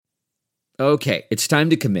Okay, it's time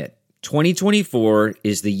to commit. 2024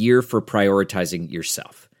 is the year for prioritizing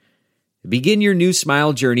yourself. Begin your new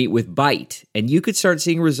smile journey with Byte, and you could start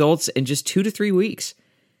seeing results in just 2 to 3 weeks.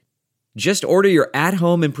 Just order your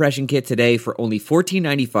at-home impression kit today for only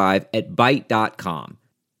 $14.95 at Byte.com.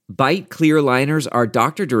 Byte clear liners are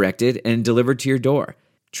doctor-directed and delivered to your door.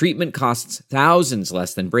 Treatment costs thousands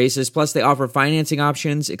less than braces, plus they offer financing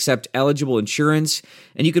options, accept eligible insurance,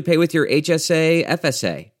 and you could pay with your HSA,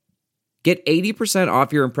 FSA. Get 80%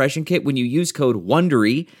 off your impression kit when you use code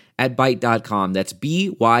WONDERY at Byte.com. That's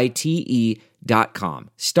BYTE.com.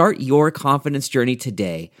 Start your confidence journey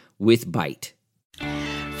today with Byte.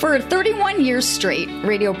 For 31 years straight,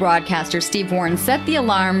 radio broadcaster Steve Warren set the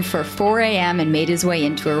alarm for 4 a.m. and made his way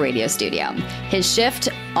into a radio studio. His shift,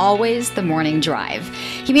 always the morning drive.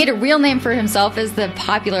 He made a real name for himself as the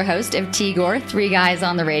popular host of T-Gore, 3 Guys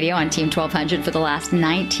on the Radio on Team 1200 for the last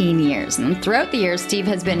 19 years. And throughout the years, Steve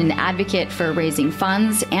has been an advocate for raising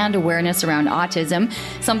funds and awareness around autism,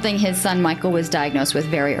 something his son Michael was diagnosed with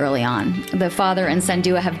very early on. The father and son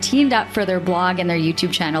duo have teamed up for their blog and their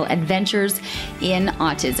YouTube channel, Adventures in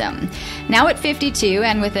Autism. Now at 52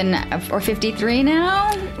 and or 53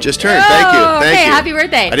 now? Just turned. Thank you. Thank you. Happy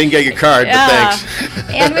birthday. I didn't get your card, but thanks.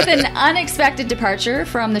 And with an unexpected departure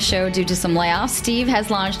from the show due to some layoffs, Steve has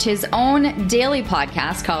launched his own daily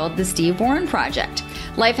podcast called The Steve Warren Project.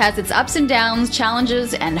 Life has its ups and downs,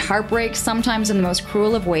 challenges, and heartbreaks, sometimes in the most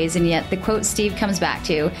cruel of ways, and yet the quote Steve comes back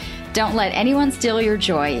to, "Don't let anyone steal your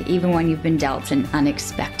joy, even when you've been dealt an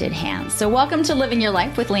unexpected hand." So welcome to Living Your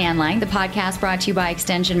Life with Leanne Lang, the podcast brought to you by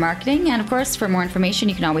Extension Marketing. And of course, for more information,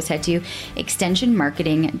 you can always head to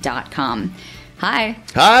extensionmarketing.com. Hi.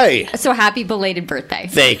 Hi. So happy belated birthday.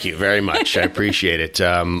 Thank you very much. I appreciate it.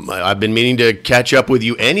 I've been meaning to catch up with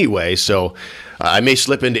you anyway, so I may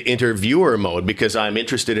slip into interviewer mode because I'm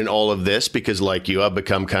interested in all of this because, like you, I've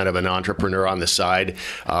become kind of an entrepreneur on the side.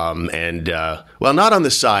 Well, not on the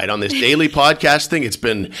side. On this daily podcast thing, it's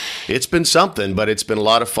been something, but it's been a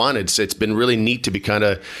lot of fun. It's been really neat to be kind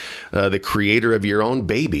of the creator of your own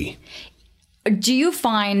baby. Do you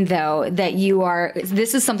find, though, that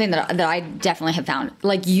this is something that I definitely have found,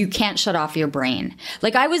 like you can't shut off your brain.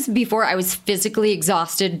 Like I was physically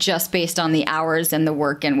exhausted just based on the hours and the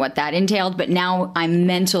work and what that entailed. But now I'm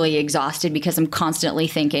mentally exhausted because I'm constantly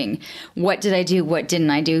thinking, what did I do? What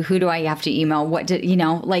didn't I do? Who do I have to email?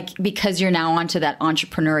 Because you're now onto that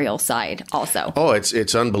entrepreneurial side also. Oh,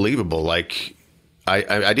 it's unbelievable. Like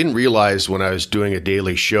I didn't realize when I was doing a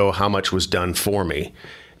daily show how much was done for me.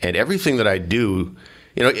 And everything that I do,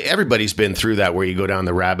 everybody's been through that where you go down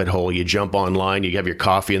the rabbit hole, you jump online, you have your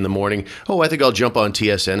coffee in the morning. Oh, I think I'll jump on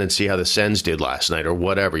TSN and see how the Sens did last night or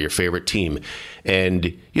whatever, your favorite team.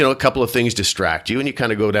 And, a couple of things distract you and you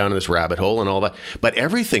kind of go down this rabbit hole and all that. But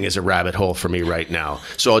everything is a rabbit hole for me right now.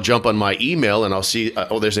 So I'll jump on my email and I'll see,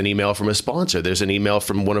 there's an email from a sponsor. There's an email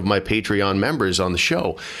from one of my Patreon members on the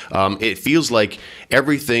show. It feels like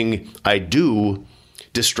everything I do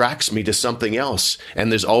distracts me to something else.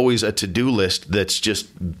 And there's always a to-do list that's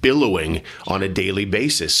just billowing on a daily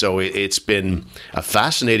basis. So it's been a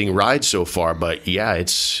fascinating ride so far. But yeah,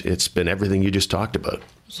 it's been everything you just talked about.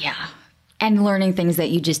 Yeah. And learning things that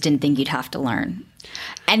you just didn't think you'd have to learn.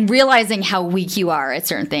 And realizing how weak you are at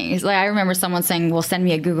certain things. Like I remember someone saying, well, send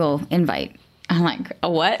me a Google invite. I'm like, a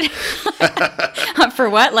what? For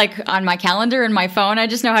what? Like on my calendar and my phone, I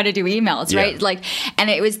just know how to do emails, right? Yeah. And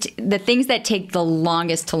it was the things that take the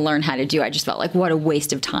longest to learn how to do. I just felt like, what a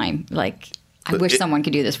waste of time. Like, I wish someone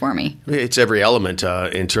could do this for me. It's every element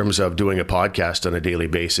in terms of doing a podcast on a daily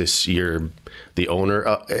basis. You're the owner.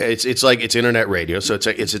 It's like it's internet radio, so it's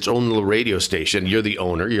its own little radio station. You're the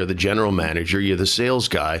owner. You're the general manager. You're the sales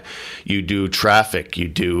guy. You do traffic. You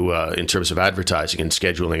do in terms of advertising and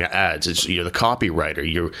scheduling ads. You're the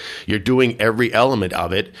copywriter. You're doing every element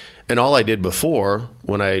of it. And all I did before,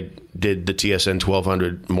 when I did the TSN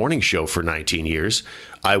 1200 morning show for 19 years,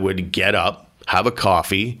 I would get up, have a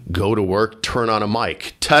coffee, go to work, turn on a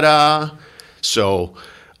mic. Ta-da! So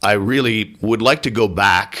I really would like to go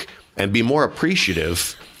back and be more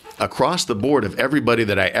appreciative across the board of everybody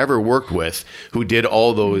that I ever worked with who did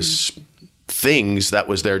all those things that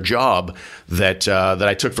was their job that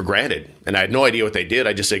I took for granted. And I had no idea what they did.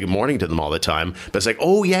 I just say good morning to them all the time. But it's like,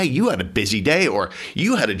 oh, yeah, you had a busy day or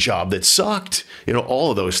you had a job that sucked.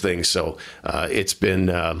 All of those things. So it's been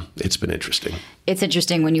interesting. It's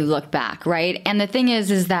interesting when you look back, right? And the thing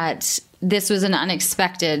is that this was an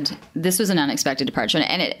unexpected departure,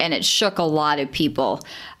 and it shook a lot of people.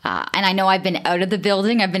 And I know I've been out of the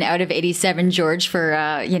building. I've been out of 87 George for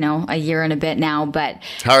a year and a bit now. But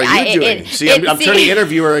how are you doing? I'm turning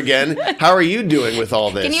interviewer again. How are you doing with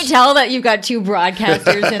all this? Can you tell that you've got two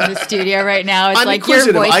broadcasters in the studio right now? It's I'm like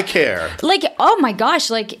inquisitive. your voice. I care. Like, oh my gosh,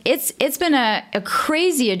 like it's been a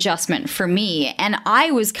crazy adjustment for me, and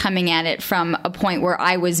I was coming at it from a point where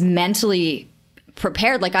I was mentally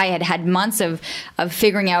prepared. Like I had months of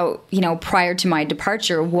figuring out, prior to my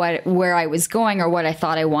departure, where I was going or what I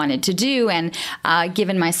thought I wanted to do, and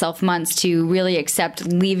given myself months to really accept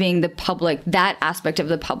leaving the public, that aspect of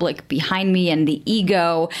the public behind me, and the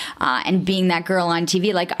ego, and being that girl on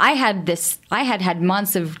TV. Like I had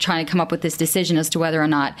months of trying to come up with this decision as to whether or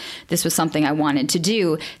not this was something I wanted to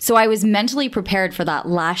do. So I was mentally prepared for that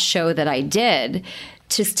last show that I did,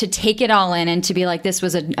 just to take it all in and to be like, this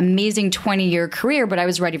was an amazing 20-year career, but I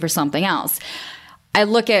was ready for something else. I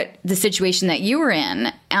look at the situation that you were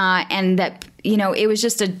in, and that, it was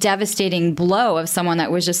just a devastating blow of someone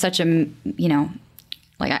that was just such a,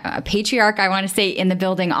 like a patriarch, I want to say, in the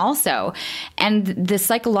building also. And the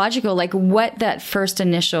psychological, like what that first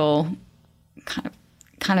initial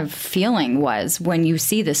kind of feeling was when you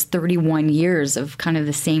see this 31 years of kind of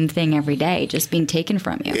the same thing every day just being taken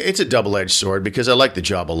from you. It's a double-edged sword because I like the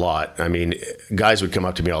job a lot. I mean, guys would come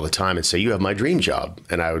up to me all the time and say, you have my dream job.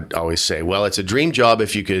 And I would always say, well, it's a dream job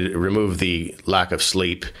if you could remove the lack of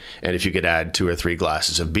sleep and if you could add 2 or 3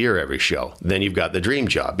 glasses of beer every show, then you've got the dream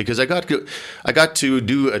job. Because I got to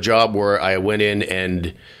do a job where I went in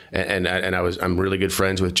and I'm really good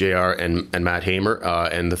friends with JR and Matt Hamer,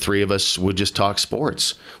 and the three of us would just talk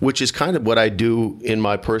sports, which is kind of what I do in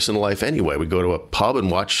my personal life anyway. We go to a pub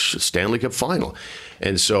and watch Stanley Cup final.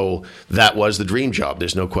 And so that was the dream job.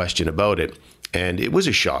 There's no question about it. And it was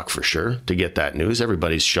a shock for sure to get that news.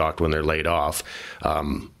 Everybody's shocked when they're laid off.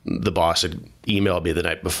 The boss had emailed me the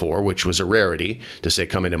night before, which was a rarity, to say,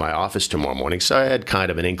 come into my office tomorrow morning. So I had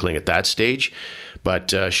kind of an inkling at that stage.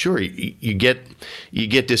 But sure, you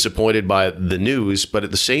get disappointed by the news, but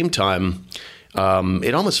at the same time,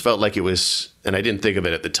 it almost felt like it was, and I didn't think of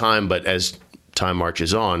it at the time, but as time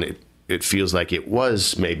marches on, it feels like it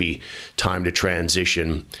was maybe time to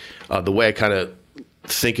transition. The way I kind of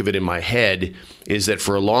think of it in my head is that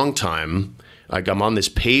for a long time, like I'm on this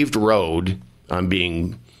paved road, I'm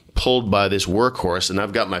being pulled by this workhorse, and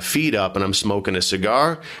I've got my feet up and I'm smoking a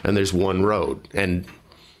cigar, and there's one road, and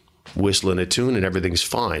whistling a tune, and everything's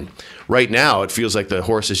fine. Right now, it feels like the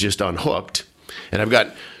horse is just unhooked, and I've got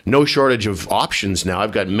no shortage of options now.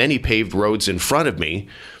 I've got many paved roads in front of me.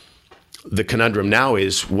 The conundrum now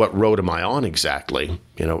is, what road am I on exactly?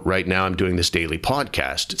 Right now I'm doing this daily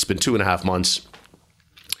podcast. It's been 2.5 months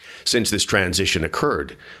since this transition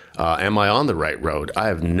occurred. Am I on the right road? I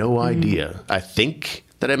have no idea. I think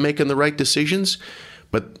that I'm making the right decisions,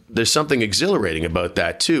 but there's something exhilarating about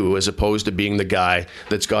that too, as opposed to being the guy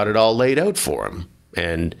that's got it all laid out for him.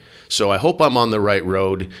 And so I hope I'm on the right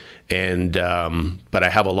road. And but I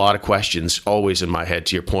have a lot of questions always in my head.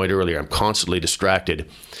 To your point earlier, I'm constantly distracted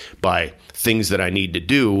by things that I need to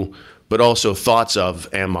do, but also thoughts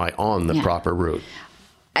of, am I on the proper route?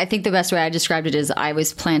 I think the best way I described it is I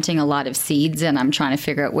was planting a lot of seeds, and I'm trying to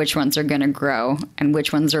figure out which ones are going to grow and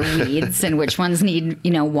which ones are weeds and which ones need,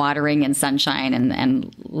 watering and sunshine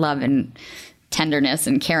and love and tenderness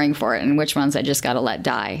and caring for it, and which ones I just got to let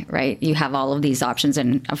die, right? You have all of these options.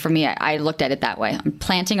 And for me, I looked at it that way. I'm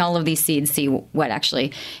planting all of these seeds, see what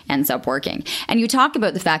actually ends up working. And you talk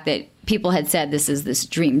about the fact that people had said this is this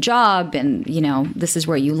dream job and, this is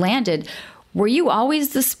where you landed. Were you always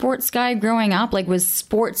the sports guy growing up? Like, was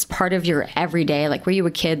sports part of your everyday? Like, were you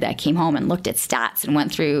a kid that came home and looked at stats and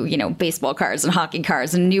went through, baseball cards and hockey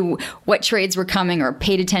cards and knew what trades were coming, or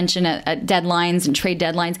paid attention at deadlines and trade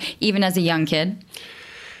deadlines, even as a young kid?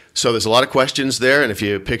 So there's a lot of questions there, and if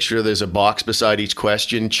you picture there's a box beside each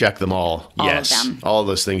question, check them all. All yes, of them. All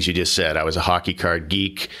those things you just said. I was a hockey card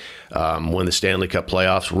geek. When the Stanley Cup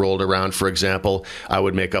playoffs rolled around, for example, I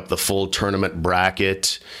would make up the full tournament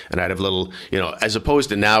bracket, and I'd have little, as opposed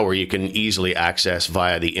to now where you can easily access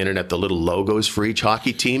via the internet the little logos for each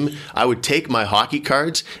hockey team. I would take my hockey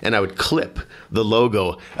cards and I would clip the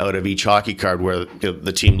logo out of each hockey card where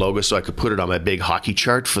the team logo, so I could put it on my big hockey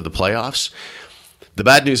chart for the playoffs. The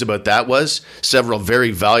bad news about that was several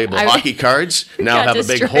very valuable hockey cards now have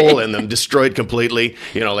destroyed. A big hole in them, destroyed completely.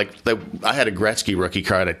 I had a Gretzky rookie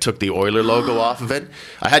card. I took the Oiler logo off of it.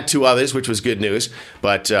 I had 2 others, which was good news,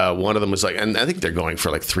 but one of them was and I think they're going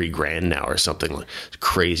for like $3,000 now or something like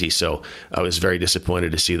crazy. So I was very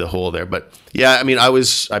disappointed to see the hole there. But yeah, I mean,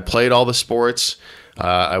 I played all the sports.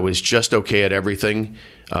 I was just okay at everything.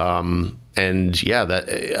 And yeah,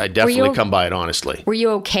 that I definitely come by it honestly. Were you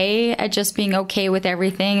okay at just being okay with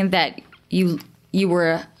everything, that you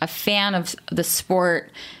were a fan of the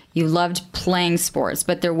sport, you loved playing sports,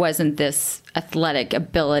 but there wasn't this athletic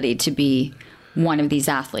ability to be one of these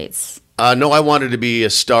athletes? No, I wanted to be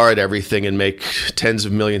a star at everything and make tens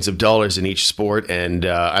of millions of dollars in each sport, and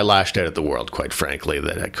I lashed out at the world, quite frankly,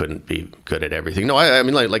 that I couldn't be good at everything. No, I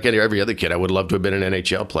mean, like every other kid, I would love to have been an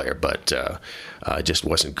NHL player, but I just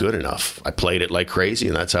wasn't good enough. I played it like crazy,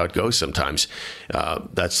 and that's how it goes sometimes.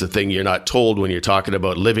 That's the thing you're not told when you're talking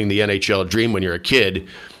about living the NHL dream when you're a kid,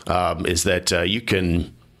 is that you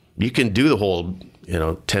can do the whole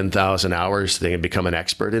 10,000 hours thing and become an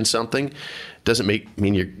expert in something. Doesn't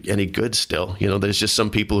mean you're any good still. There's just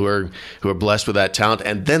some people who are blessed with that talent,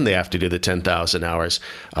 and then they have to do the 10,000 hours.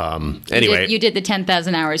 Anyway, you did the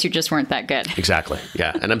 10,000 hours. You just weren't that good. Exactly.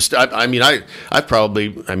 Yeah, and I still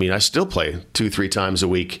play 2-3 times a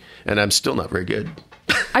week, and I'm still not very good.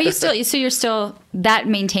 Are you still? So you're still, that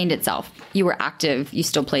maintained itself. You were active. You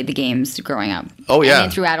still played the games growing up. Oh yeah,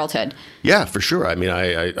 through adulthood. Yeah, for sure. I mean,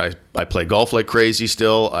 I play golf like crazy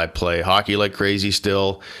still. I play hockey like crazy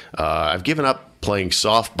still. I've given up playing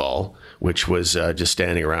softball, which was just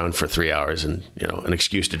standing around for 3 hours and an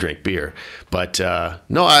excuse to drink beer. But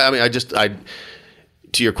no,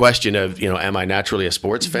 to your question of am I naturally a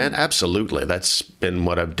sports fan? Absolutely. That's been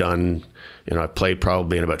what I've done. I've played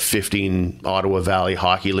probably in about 15 Ottawa Valley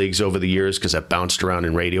hockey leagues over the years because I've bounced around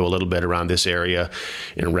in radio a little bit around this area,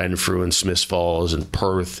 in Renfrew and Smiths Falls and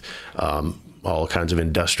Perth, all kinds of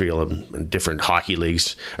industrial and different hockey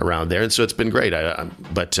leagues around there. And so it's been great.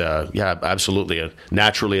 But absolutely,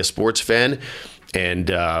 naturally a sports fan.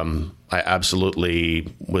 And I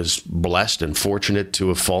absolutely was blessed and fortunate to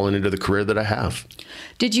have fallen into the career that I have.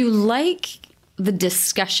 Did you like the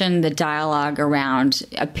discussion, the dialogue around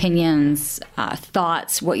opinions,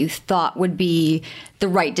 thoughts, what you thought would be the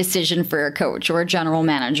right decision for a coach or a general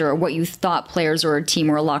manager, or what you thought players or a team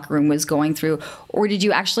or a locker room was going through? Or did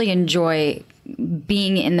you actually enjoy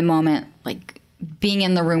being in the moment, like being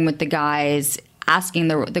in the room with the guys, asking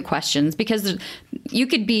the questions? Because you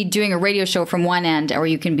could be doing a radio show from one end, or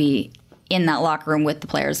you can be in that locker room with the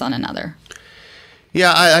players on another.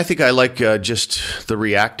 Yeah, I think I like just the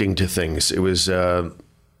reacting to things. It was the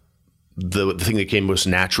thing that came most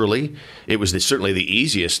naturally. It was certainly the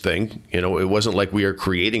easiest thing. It wasn't like we were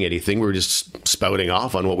creating anything. We were just spouting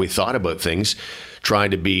off on what we thought about things,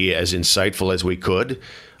 trying to be as insightful as we could,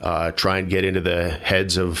 try and get into the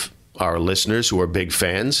heads of our listeners who are big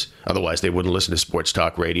fans. Otherwise, they wouldn't listen to sports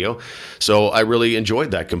talk radio. So I really enjoyed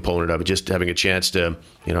that component of it, just having a chance to,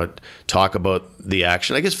 talk about the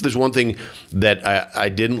action. I guess if there's one thing that I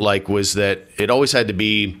didn't like was that it always had to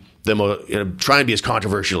be try and be as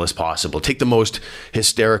controversial as possible. Take the most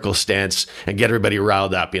hysterical stance and get everybody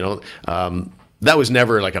riled up. That was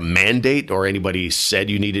never like a mandate or anybody said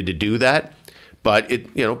you needed to do that. But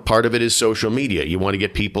part of it is social media. You want to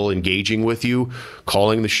get people engaging with you,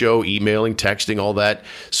 calling the show, emailing, texting, all that.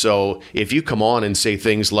 So if you come on and say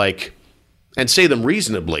things like, and say them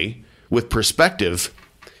reasonably with perspective,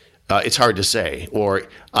 it's hard to say. Or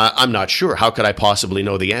I'm not sure. How could I possibly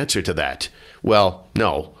know the answer to that? Well,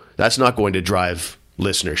 no, that's not going to drive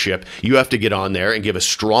listenership. You have to get on there and give a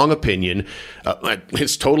strong opinion.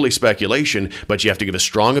 It's totally speculation, but you have to give a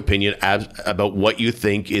strong opinion about what you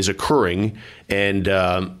think is occurring. And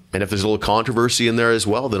if there's a little controversy in there as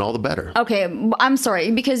well, then all the better. Okay, I'm sorry,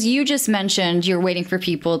 because you just mentioned you're waiting for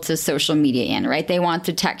people to social media in, right? They want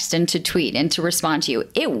to text and to tweet and to respond to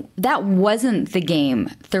you. That wasn't the game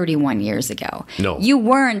 31 years ago. No. You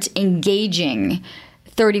weren't engaging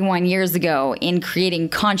 31 years ago in creating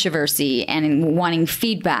controversy and in wanting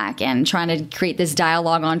feedback and trying to create this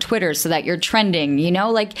dialogue on Twitter so that you're trending,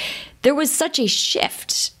 there was such a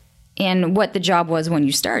shift in what the job was when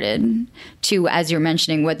you started to, as you're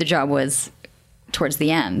mentioning, what the job was towards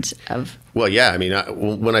the end of. Well, yeah, I mean,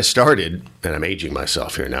 when I started, and I'm aging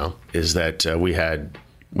myself here now, is that we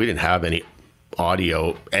didn't have any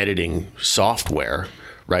audio editing software.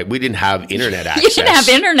 Right, we didn't have internet access. You didn't have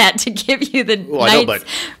internet to give you the night's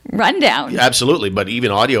rundown. Absolutely, but even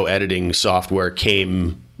audio editing software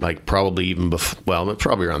came like probably even before,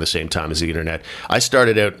 probably around the same time as the internet. I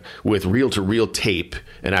started out with reel-to-reel tape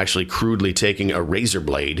and actually crudely taking a razor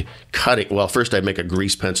blade, cutting. Well, first I'd make a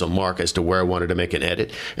grease pencil mark as to where I wanted to make an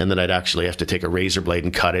edit, and then I'd actually have to take a razor blade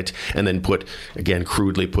and cut it, and then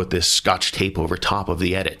crudely put this Scotch tape over top of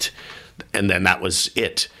the edit. And then that was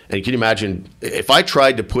it. And can you imagine if I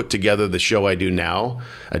tried to put together the show I do now,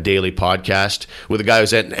 a daily podcast, with a guy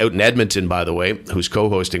who's out in Edmonton, by the way, who's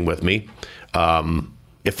co-hosting with me.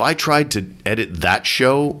 If I tried to edit that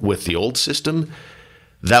show with the old system,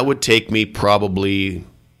 that would take me probably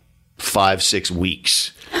 5-6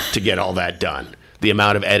 weeks to get all that done. The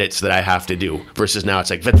amount of edits that I have to do versus now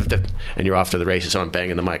it's like, and you're off to the races. So I'm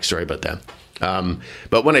banging the mic. Sorry about that.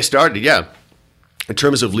 But when I started, in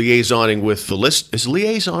terms of liaisoning with the list, is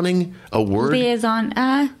liaisoning a word? Liaison,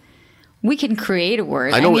 we can create a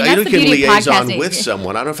word. I know that's you the can beauty of liaison podcasting. with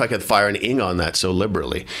someone. I don't know if I could fire an ing on that so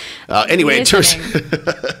liberally. Anyway, in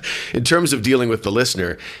terms of dealing with the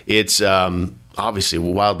listener, it's obviously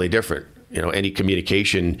wildly different. Any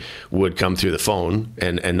communication would come through the phone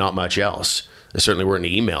and not much else. There certainly weren't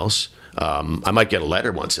any emails. I might get a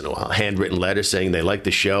letter once in a while, a handwritten letter saying they like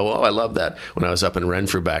the show. Oh, I love that, when I was up in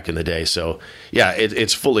Renfrew back in the day. So,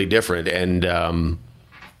 it's fully different. And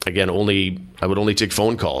again, I would only take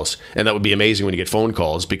phone calls. And that would be amazing when you get phone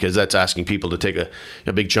calls, because that's asking people to take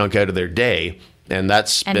a big chunk out of their day. And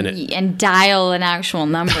that's and dial an actual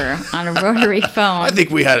number on a rotary phone. I think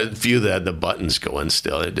we had a few that had the buttons going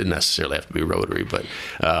still. It didn't necessarily have to be rotary, but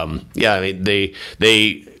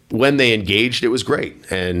they when they engaged, it was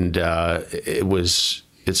great. And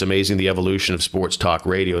it's amazing the evolution of sports talk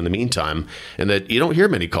radio in the meantime, and that you don't hear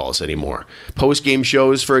many calls anymore. Post-game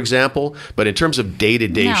shows, for example, but in terms of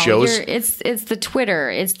day-to-day shows, it's the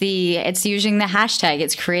Twitter, it's using the hashtag,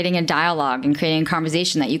 it's creating a dialogue and creating a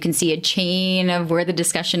conversation that you can see a chain of where the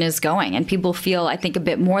discussion is going, and people feel, I think, a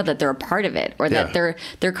bit more that they're a part of it, or that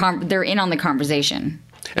they're in on the conversation.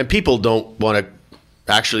 And people don't want to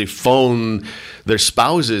actually phone their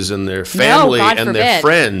spouses and their family and their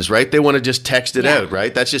friends, right? They want to just text it out,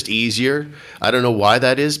 right? That's just easier. I don't know why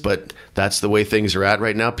that is, but that's the way things are at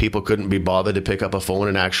right now. People couldn't be bothered to pick up a phone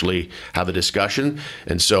and actually have a discussion.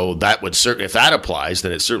 And so that would certainly, if that applies,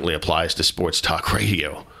 then it certainly applies to sports talk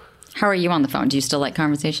radio. How are you on the phone? Do you still like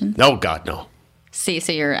conversations? No, God, no. See,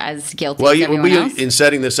 so you're as guilty as everyone else? In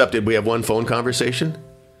setting this up, did we have one phone conversation?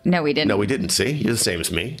 No, we didn't. No, we didn't. See, you're the same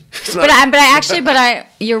as me.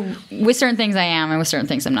 You're with certain things I am, and with certain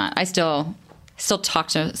things I'm not. I still talk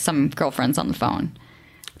to some girlfriends on the phone.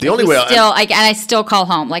 The only way I still call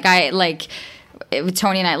home. With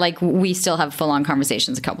Tony and I, we still have full on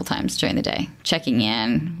conversations a couple times during the day, checking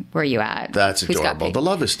in. Where are you at? That's adorable. The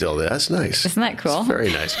love is still there. That's nice. Isn't that cool? It's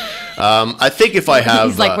very nice. I think if I have,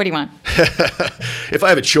 he's like, what do you want? If I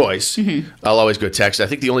have a choice, I'll always go text. I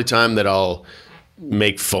think the only time that I'll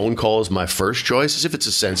make phone calls my first choice is if it's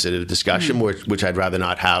a sensitive discussion, which I'd rather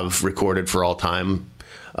not have recorded for all time,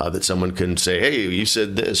 that someone can say, hey, you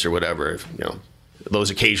said this or whatever.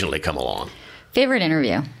 Those occasionally come along. Favorite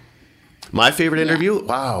interview? My favorite interview?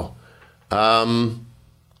 Wow.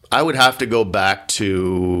 I would have to go back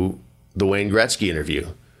to the Wayne Gretzky interview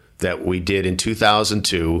that we did in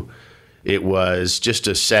 2002. It was just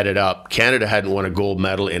to set it up. Canada hadn't won a gold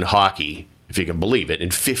medal in hockey, if you can believe it,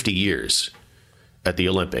 in 50 years. At the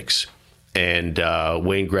Olympics. And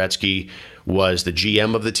Wayne Gretzky was the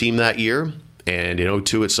GM of the team that year. And in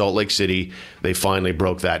 2002 at Salt Lake City, they finally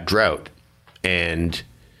broke that drought. And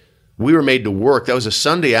we were made to work. That was a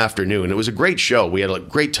Sunday afternoon. It was a great show. We had a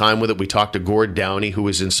great time with it. We talked to Gord Downey, who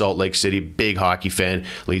was in Salt Lake City, big hockey fan,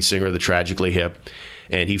 lead singer of the Tragically Hip.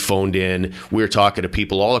 And he phoned in. We were talking to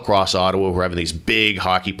people all across Ottawa who were having these big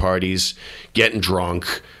hockey parties, getting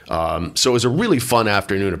drunk. So it was a really fun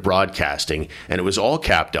afternoon of broadcasting, and it was all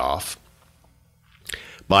capped off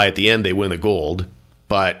by, at the end, they win the gold.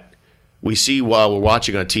 But we see while we're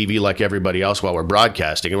watching on TV like everybody else while we're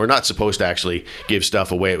broadcasting, and we're not supposed to actually give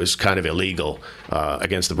stuff away. It was kind of illegal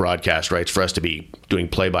against the broadcast rights for us to be doing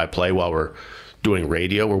play-by-play while we're doing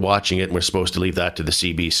radio. We're watching it, and we're supposed to leave that to the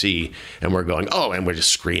CBC, and we're going, and we're just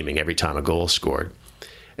screaming every time a goal is scored.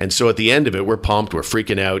 And so at the end of it, we're pumped, we're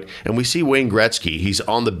freaking out, and we see Wayne Gretzky. He's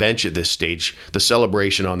on the bench at this stage. The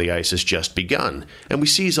celebration on the ice has just begun. And we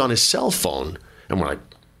see he's on his cell phone, and we're like,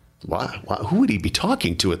 wow, who would he be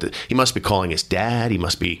talking to? He must be calling his dad. He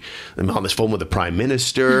must be on this phone with the Prime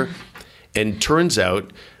Minister. And turns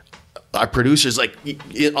out, our producer's like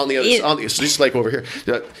on the other, just like over here,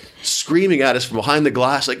 screaming at us from behind the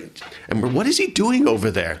glass, and what is he doing over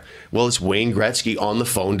there? Well, it's Wayne Gretzky on the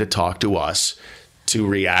phone to talk to us, to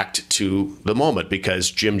react to the moment,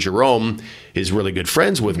 because Jim Jerome is really good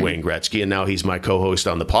friends with Wayne Gretzky, and now he's my co-host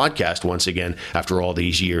on the podcast once again after all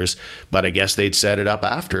these years. But I guess they'd set it up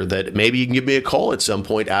after that. Maybe you can give me a call at some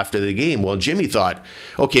point after the game. Well, Jimmy thought,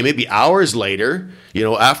 okay, maybe hours later,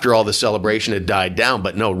 after all the celebration had died down.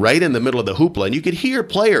 But no, right in the middle of the hoopla, and you could hear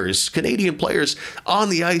players, Canadian players, on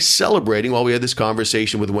the ice celebrating while we had this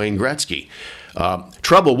conversation with Wayne Gretzky.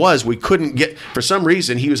 Trouble was, we couldn't get, for some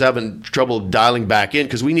reason, he was having trouble dialing back in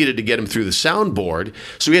because we needed to get him through the soundboard.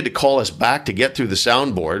 So he had to call us back to get through the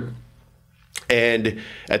soundboard. And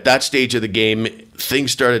at that stage of the game,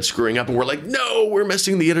 things started screwing up, and we're like, no, we're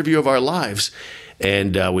missing the interview of our lives.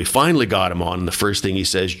 And we finally got him on. And the first thing he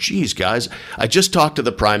says, geez, guys, I just talked to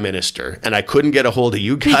the Prime Minister and I couldn't get a hold of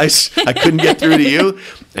you guys. I couldn't get through to you.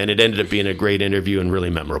 And it ended up being a great interview and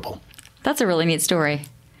really memorable. That's a really neat story.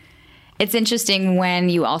 It's interesting when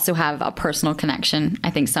you also have a personal connection,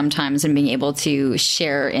 I think sometimes, in being able to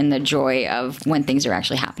share in the joy of when things are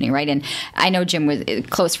actually happening, right? And I know Jim was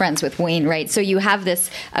close friends with Wayne, right? So you have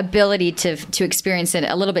this ability to experience it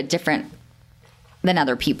a little bit different than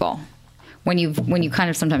other people. When you kind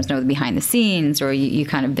of sometimes know the behind the scenes, or you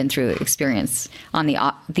kind of been through experience on the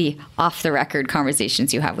off the record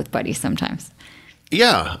conversations you have with buddies sometimes.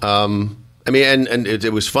 Yeah, I mean, and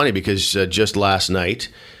it was funny because just last night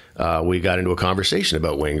we got into a conversation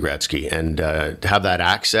about Wayne Gretzky, and to have that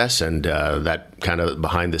access and that kind of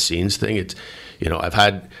behind the scenes thing. It's, you know,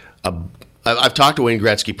 I've talked to Wayne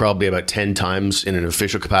Gretzky probably about 10 times in an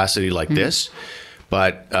official capacity like this,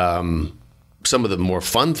 but. Some of the more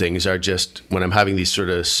fun things are just when I'm having these sort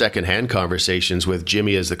of secondhand conversations with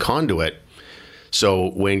Jimmy as the conduit. So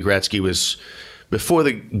Wayne Gretzky was, before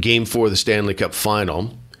the Game 4 of the Stanley Cup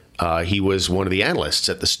Final, he was one of the analysts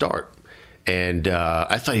at the start. And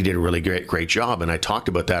I thought he did a really great job. And I talked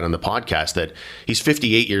about that on the podcast, that he's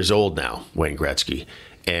 58 years old now, Wayne Gretzky.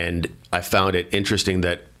 And I found it interesting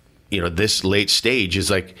that, you know, this late stage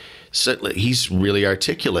is like, he's really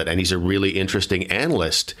articulate and he's a really interesting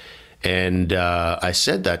analyst. And I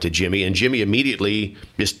said that to Jimmy, and Jimmy immediately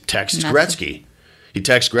just texts Gretzky. He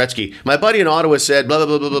texts Gretzky. My buddy in Ottawa said blah,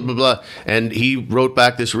 blah, blah, blah, blah, blah. And he wrote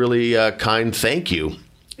back this really kind thank you.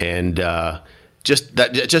 And just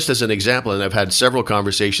as an example, and I've had several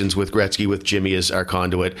conversations with Gretzky, with Jimmy as our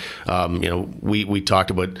conduit. You know, we talked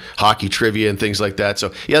about hockey trivia and things like that.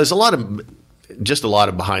 So, yeah, there's a lot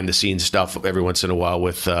of behind the scenes stuff every once in a while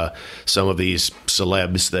with some of these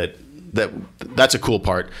celebs that's a cool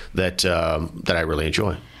part that I really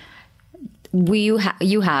enjoy. You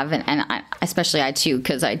have, and especially I too,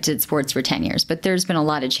 because I did sports for 10 years, but there's been a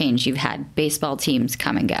lot of change. You've had baseball teams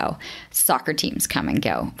come and go, soccer teams come and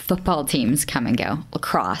go, football teams come and go,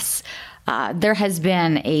 lacrosse. There has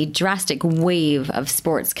been a drastic wave of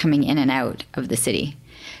sports coming in and out of the city.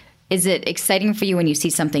 Is it exciting for you when you see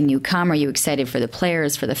something new come? Are you excited for the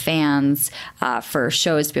players, for the fans, for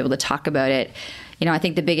shows to be able to talk about it? You know, I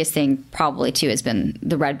think the biggest thing probably, too, has been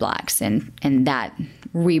the Red Blacks and that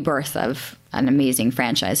rebirth of an amazing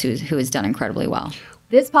franchise who has done incredibly well.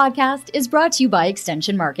 This podcast is brought to you by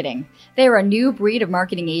Extension Marketing. They are a new breed of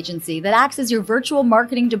marketing agency that acts as your virtual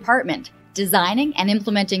marketing department, designing and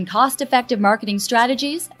implementing cost-effective marketing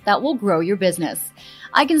strategies that will grow your business.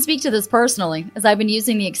 I can speak to this personally, as I've been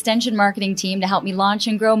using the Extension Marketing team to help me launch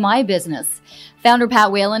and grow my business. Founder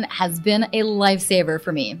Pat Whalen has been a lifesaver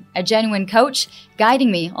for me, a genuine coach,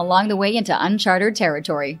 guiding me along the way into uncharted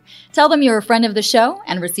territory. Tell them you're a friend of the show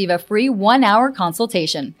and receive a free 1-hour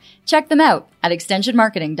consultation. Check them out at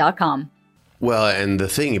extensionmarketing.com. Well, and the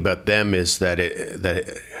thing about them is that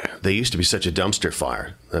they used to be such a dumpster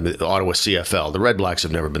fire. I mean, the Ottawa CFL, the Red Blacks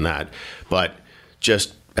have never been that, but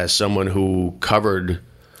just as someone who covered,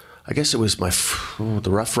 I guess it was the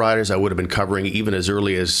Rough Riders I would have been covering even as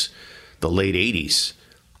early as the late 80s.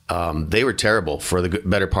 They were terrible for the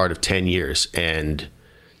better part of 10 years. And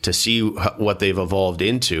to see what they've evolved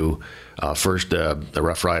into, first the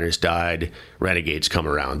Rough Riders died, Renegades come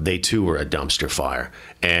around. They too were a dumpster fire,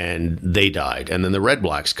 and they died. And then the Red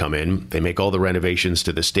Blacks come in, they make all the renovations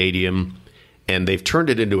to the stadium, and they've turned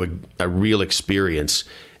it into a real experience.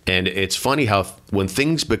 And it's funny how when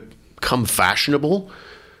things become fashionable,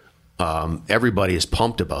 everybody is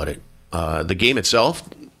pumped about it. The game itself,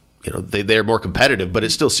 you know, they're more competitive, but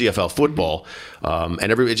it's still CFL football.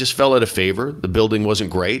 And it just fell out of favor. The building wasn't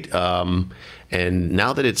great. And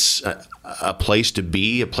now that it's a place to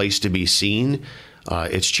be seen,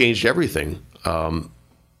 it's changed everything. And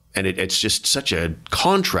it's just such a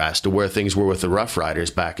contrast to where things were with the Rough Riders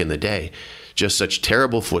back in the day. Just such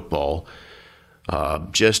terrible football.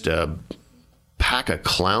 Just a pack of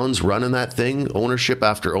clowns running that thing, ownership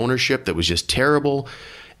after ownership that was just terrible.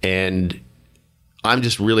 And I'm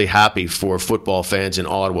just really happy for football fans in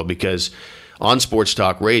Ottawa, because on Sports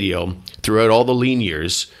Talk Radio, throughout all the lean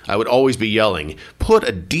years, I would always be yelling, put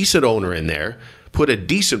a decent owner in there, put a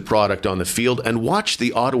decent product on the field, and watch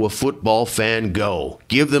the Ottawa football fan go.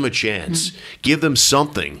 Give them a chance. Give them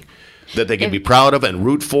something that they can be proud of and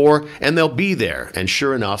root for, and they'll be there. And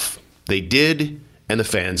sure enough, they did, and the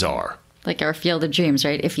fans are. Like our Field of Dreams,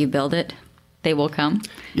 right? If you build it, they will come.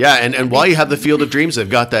 Yeah, and while you have the Field of Dreams, they've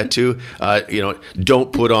got that too.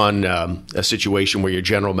 Don't put on a situation where your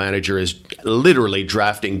general manager is literally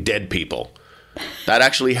drafting dead people. That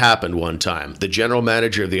actually happened one time. The general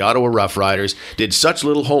manager of the Ottawa Rough Riders did such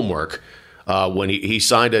little homework when he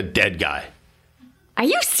signed a dead guy. Are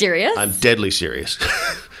you serious? I'm deadly serious.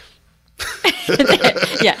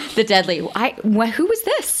 Yeah, the deadly. Who was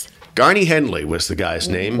this? Garnie Henley was the guy's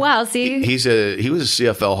name. Wow, see? He was a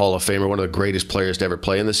CFL Hall of Famer, one of the greatest players to ever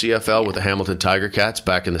play in the CFL with the Hamilton Tiger Cats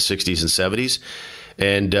back in the 60s and 70s.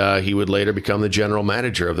 And he would later become the general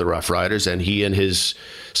manager of the Rough Riders. And he and his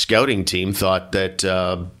scouting team thought that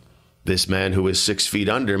this man who was 6 feet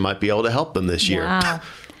under might be able to help them this year. Wow.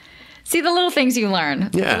 See, the little things you learn.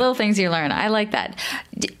 Yeah. The little things you learn. I like that.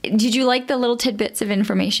 Did you like the little tidbits of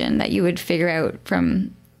information that you would figure out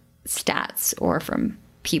from stats or from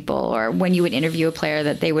people, or when you would interview a player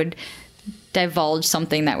that they would divulge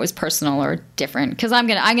something that was personal or different? Because I'm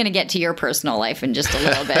gonna get to your personal life in just a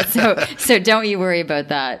little bit, so don't you worry about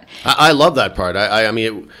that. I love that part. I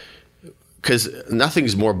mean, because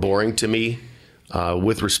nothing's more boring to me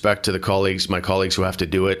with respect to my colleagues who have to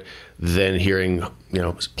do it, than hearing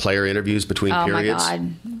player interviews between periods. Oh my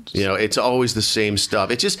God. It's always the same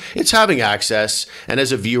stuff. It's having access, and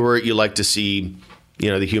as a viewer, you like to see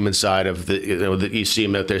the human side of you see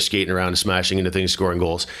him out there skating around and smashing into things, scoring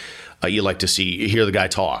goals. You like to hear the guy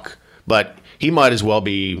talk, but he might as well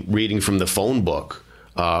be reading from the phone book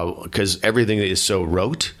because everything is so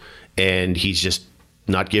rote, and he's just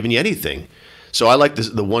not giving you anything. So I like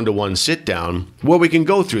the one-to-one sit-down where we can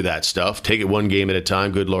go through that stuff, take it one game at a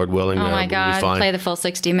time, good Lord willing. Oh, my God. We'll be fine. Play the full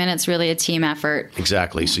 60 minutes, really a team effort.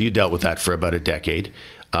 Exactly. So you dealt with that for about a decade.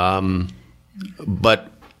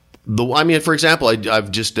 But, for example,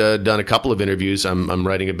 I've just done a couple of interviews. I'm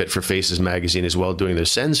writing a bit for Faces magazine as well, doing their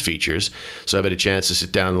Sens features. So I've had a chance to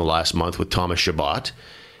sit down in the last month with Thomas Chabot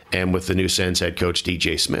and with the new Sens head coach,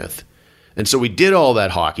 DJ Smith. And so we did all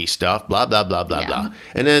that hockey stuff, blah, blah, blah, blah, blah.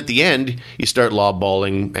 And then at the end, you start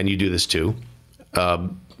lobballing, and you do this too,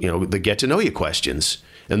 the get-to-know-you questions.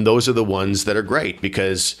 And those are the ones that are great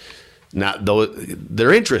because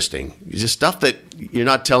they're interesting. It's just stuff that you're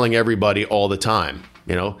not telling everybody all the time.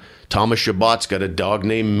 Thomas Chabot's got a dog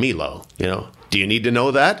named Milo. Do you need to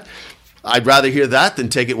know that? I'd rather hear that than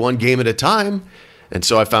take it one game at a time. And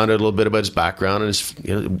so I found out a little bit about his background and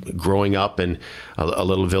his growing up in a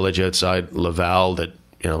little village outside Laval that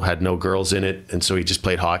had no girls in it, and so he just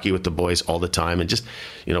played hockey with the boys all the time, and just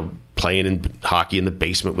playing in hockey in the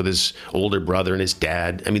basement with his older brother and his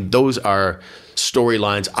dad. I mean, those are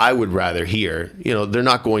storylines I would rather hear. They're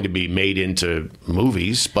not going to be made into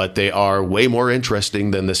movies, but they are way more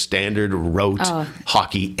interesting than the standard rote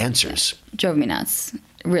hockey answers. Drove me nuts.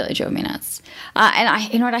 Really drove me nuts. And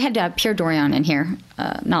I had Pierre Dorion in here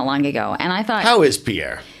not long ago, and I thought, how is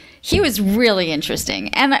Pierre? He was really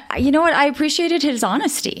interesting, and you know what? I appreciated his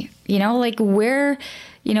honesty. Where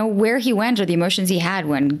he went or the emotions he had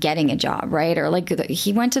when getting a job, right? Or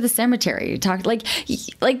he went to the cemetery, talked like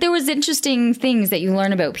there was interesting things that you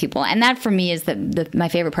learn about people, and that for me is my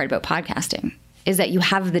favorite part about podcasting is that you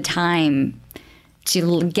have the time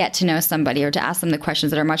to get to know somebody or to ask them the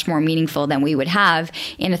questions that are much more meaningful than we would have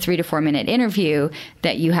in a 3 to 4 minute interview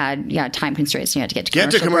that you had time constraints. You had to get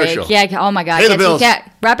to commercial. Break. Yeah. Oh my God. Pay the bills.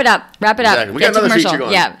 Wrap it up. Exactly. We got another feature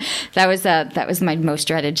going. Yeah. That was my most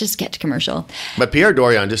dreaded. Just get to commercial. But Pierre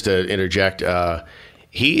Dorion, just to interject,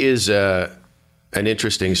 he is an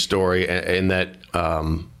interesting story in that,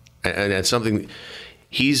 and something.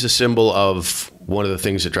 He's a symbol of one of the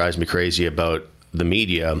things that drives me crazy about the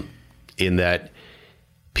media, in that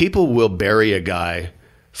people will bury a guy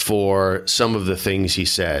for some of the things he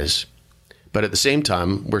says. But at the same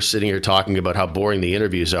time, we're sitting here talking about how boring the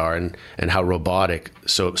interviews are and how robotic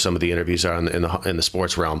some of the interviews are in the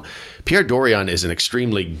sports realm. Pierre Dorion is an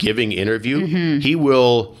extremely giving interview. Mm-hmm.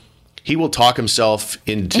 He will talk himself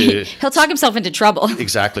into... He'll talk himself into trouble.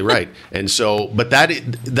 Exactly right. And so, but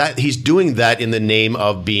that he's doing that in the name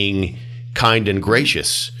of being kind and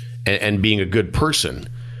gracious and being a good person.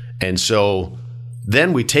 And so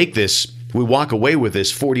then we walk away with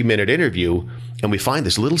this 40-minute interview, and we find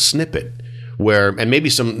this little snippet where, and maybe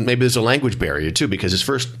there's a language barrier too, because his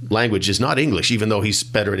first language is not English, even though he's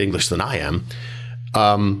better at English than I am.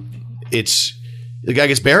 The guy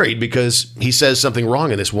gets buried because he says something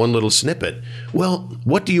wrong in this one little snippet. Well,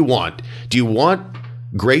 what do you want? Do you want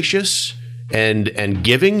gracious and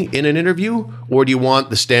giving in an interview, or do you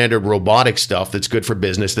want the standard robotic stuff that's good for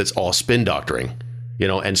business that's all spin doctoring?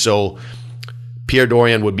 And so Pierre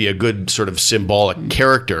Dorion would be a good sort of symbolic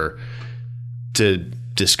character to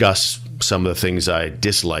discuss some of the things I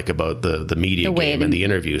dislike about the media game and the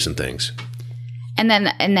interviews and things. And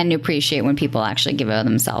then to appreciate when people actually give out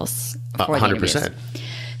themselves for 100%. The interviews.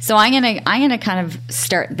 So I'm gonna kind of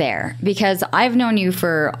start there, because I've known you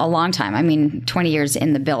for a long time. I mean, 20 years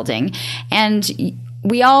in the building, and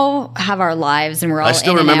we all have our lives, and we're all. I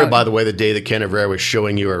still in and remember, out. by the way, the day that Ken Avrera was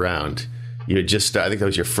showing you around. You had just, I think that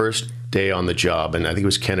was your first day on the job, and I think it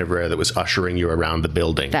was Ken Avrera that was ushering you around the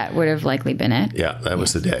building. That would have likely been it. Yeah, that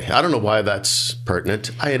was the day. I don't know why that's pertinent.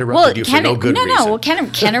 I interrupted you for no good reason. No. Well, Ken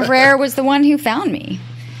Avrera was the one who found me.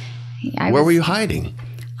 Where were you hiding?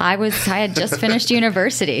 I had just finished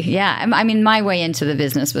university. Yeah. I mean, my way into the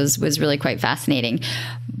business was really quite fascinating.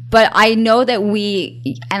 But I know that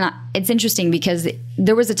it's interesting because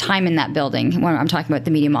there was a time in that building, when I'm talking about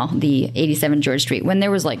the Media Mall, the 87 George Street, when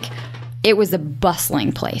there was it was a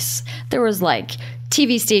bustling place. There was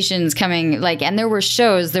TV stations coming, and there were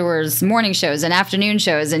shows. There was morning shows and afternoon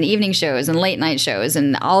shows and evening shows and late night shows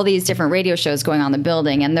and all these different radio shows going on in the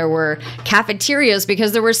building. And there were cafeterias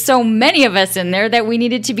because there were so many of us in there that we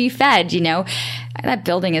needed to be fed, That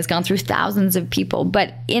building has gone through thousands of people.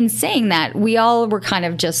 But in saying that, we all were kind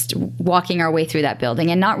of just walking our way through that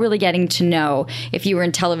building and not really getting to know, if you were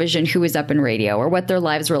in television, who was up in radio or what their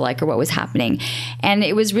lives were like or what was happening. And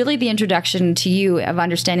it was really the introduction to you of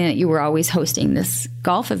understanding that you were always hosting this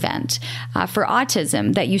golf event for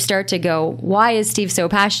autism, that you start to go, why is Steve so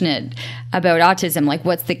passionate about autism?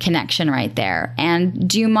 What's the connection right there? And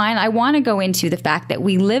do you mind? I want to go into the fact that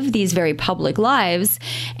we live these very public lives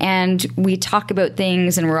and we talk about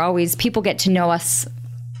things, and people get to know us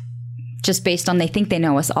just based on, they think they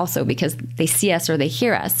know us also because they see us or they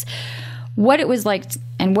hear us. What it was like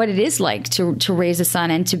and what it is like to raise a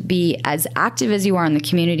son and to be as active as you are in the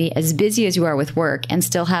community, as busy as you are with work, and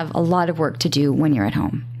still have a lot of work to do when you're at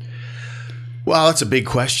home. Well, that's a big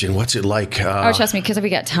question. What's it like? Trust me, because we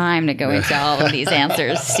got time to go into all of these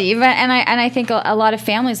answers, Steve. And I think a lot of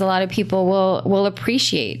families, a lot of people will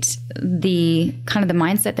appreciate the kind of the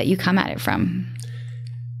mindset that you come at it from.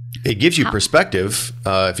 It gives you perspective.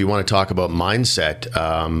 If you want to talk about mindset,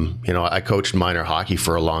 I coached minor hockey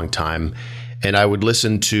for a long time, and I would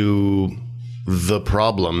listen to the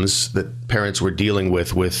problems that parents were dealing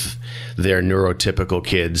with their neurotypical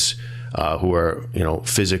kids who are,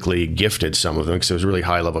 physically gifted, some of them, because it was really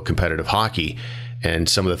high-level competitive hockey, and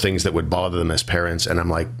some of the things that would bother them as parents. And I'm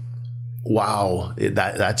like, wow,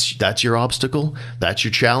 that's your obstacle? That's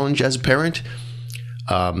your challenge as a parent?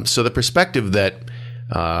 So the perspective that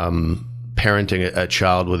parenting a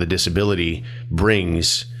child with a disability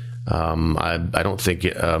brings, I don't think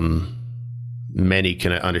many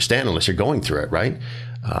can understand unless you're going through it, right?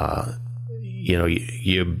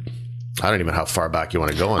 I don't even know how far back you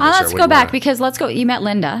want to go on this. Let's go back because you met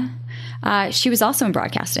Linda. She was also in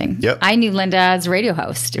broadcasting. Yep. I knew Linda as a radio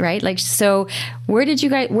host, right? So where did you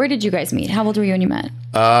guys meet? How old were you when you met?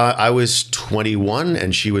 I was 21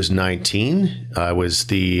 and she was 19. I was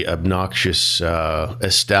the obnoxious,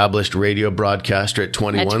 established radio broadcaster at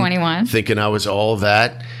 21. At 21. Thinking I was all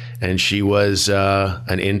that. And she was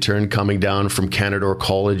an intern coming down from Canadore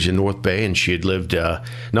College in North Bay. And she had lived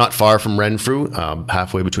not far from Renfrew,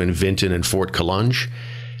 halfway between Vinton and Fort Collonge.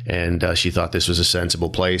 And she thought this was a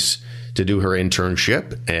sensible place to do her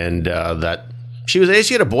internship. And she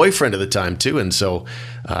had a boyfriend at the time, too. And so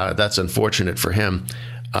that's unfortunate for him.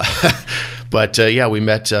 But we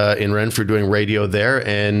met in Renfrew doing radio there.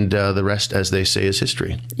 And the rest, as they say, is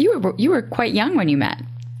history. You were quite young when you met.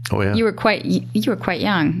 Oh, yeah. You were quite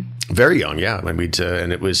young. Very young, yeah. I mean,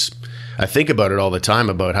 and it was, I think about it all the time,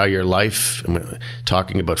 about how your life,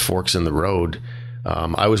 talking about forks in the road.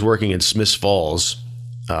 I was working in Smiths Falls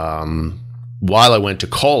while I went to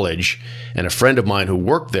college, and a friend of mine who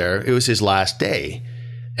worked there, it was his last day.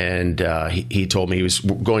 And he told me he was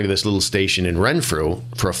going to this little station in Renfrew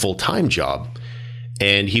for a full-time job.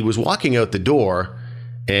 And he was walking out the door,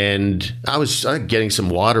 and I was getting some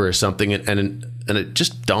water or something, and it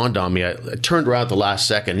just dawned on me. I turned around at the last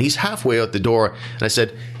second. He's halfway out the door, and I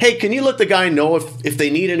said, "Hey, can you let the guy know if they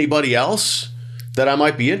need anybody else that I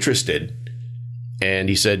might be interested?" And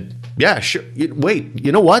he said, "Yeah, sure. Wait,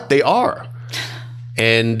 you know what? They are."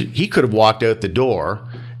 And he could have walked out the door,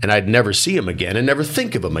 and I'd never see him again and never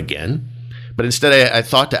think of him again. But instead, I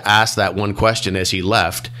thought to ask that one question as he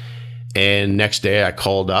left. And next day, I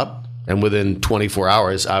called up, and within 24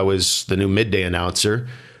 hours, I was the new midday announcer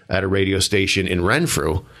at a radio station in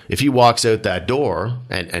Renfrew. If he walks out that door,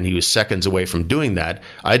 and he was seconds away from doing that,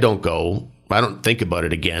 I don't think about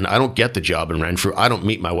it again. I don't get the job in Renfrew. I don't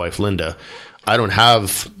meet my wife, Linda. I don't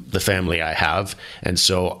have the family I have. And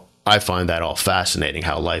so I find that all fascinating,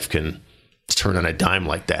 how life can turn on a dime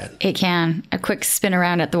like that. It can. A quick spin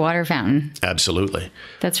around at the water fountain. Absolutely.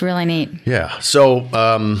 That's really neat. Yeah. So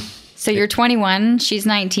So you're 21, she's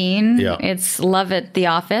 19. Yeah. It's love at the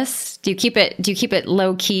office. Do you keep it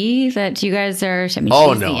low key that you guys are? I mean,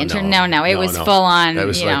 Oh, she's no, the intern. no. No, it No, was no. full on. That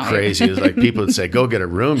was you like know. crazy. It was like people would say, "Go get a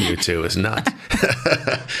room, you two." It's nuts.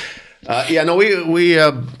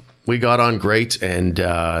 We got on great, and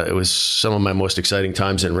it was some of my most exciting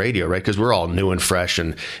times in radio, right? Because we're all new and fresh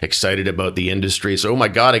and excited about the industry. So, oh my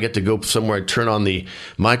God, I get to go somewhere and turn on the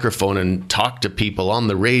microphone and talk to people on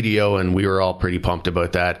the radio, and we were all pretty pumped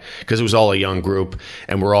about that because it was all a young group,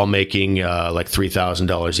 and we're all making like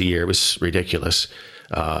 $3,000 a year. It was ridiculous,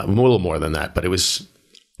 a little more than that, but it was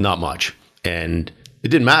not much, and it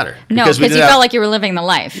didn't matter. No, because you felt like you were living the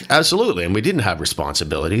life. Absolutely. And we didn't have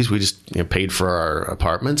responsibilities. We just paid for our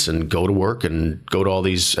apartments and go to work and go to all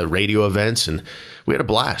these radio events. And we had a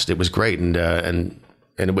blast. It was great. And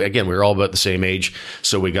again, we were all about the same age.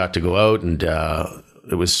 So we got to go out, and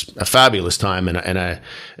it was a fabulous time.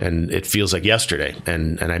 And it feels like yesterday.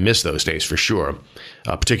 And I miss those days for sure,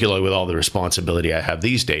 particularly with all the responsibility I have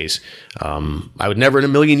these days. I would never in a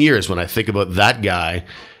million years, when I think about that guy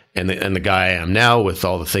and the guy I am now with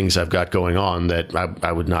all the things I've got going on, that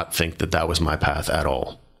I would not think that was my path at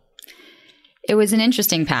all. It was an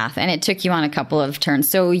interesting path, and it took you on a couple of turns.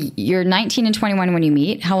 So you're 19 and 21 when you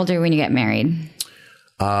meet. How old are you when you get married?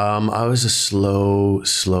 I was a slow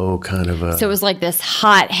kind of a... So it was like this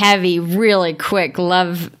hot, heavy, really quick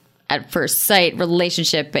love at first sight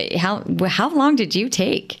relationship. But how long did you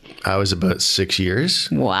take? I was about 6 years.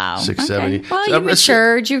 Wow. 6, 7 years. Well, you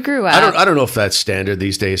matured, you grew up. I don't know if that's standard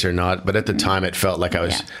these days or not, but at the time it felt like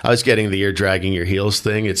I was getting the "you're dragging your heels"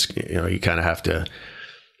 thing. It's, you kind of have to,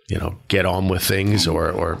 get on with things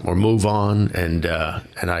or move on. And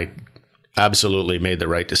I absolutely made the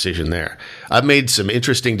right decision there. I've made some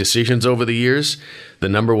interesting decisions over the years. The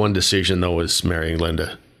number one decision, though, was marrying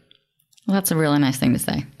Linda. Well, that's a really nice thing to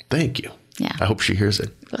say. Thank you. Yeah. I hope she hears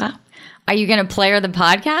it. Wow. Are you going to play her the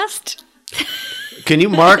podcast? Can you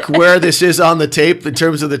mark where this is on the tape in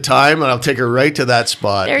terms of the time? And I'll take her right to that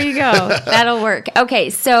spot. There you go. That'll work. Okay.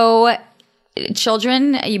 So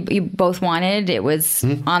children, you both wanted, it was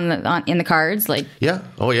in the cards. Like, yeah.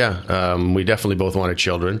 Oh yeah. We definitely both wanted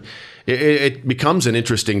children. It becomes an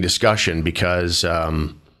interesting discussion because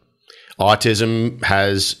autism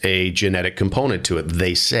has a genetic component to it.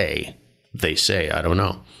 They say, I don't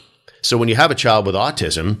know. So when you have a child with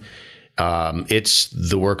autism, it's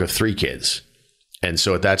the work of 3 kids. And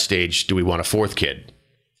so at that stage, do we want a fourth kid?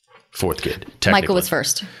 Michael was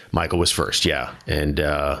first. Michael was first, yeah. And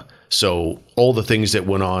so all the things that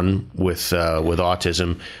went on with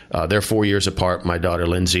autism, they're 4 years apart, my daughter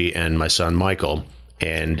Lindsay and my son Michael.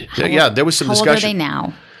 And there was some discussion. How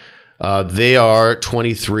old are they now? They are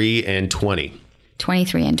 23 and 20.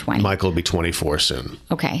 23 and 20. Michael will be 24 soon.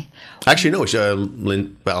 Okay. Actually, no,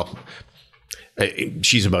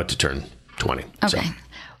 she's about to turn 20. Okay. So.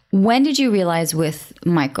 When did you realize with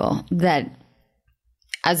Michael that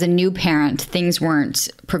as a new parent, things weren't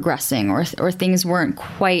progressing or things weren't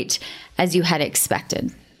quite as you had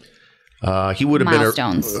expected? He would have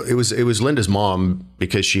Milestones. been. It was Linda's mom,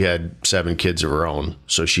 because she had 7 kids of her own,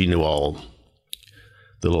 so she knew all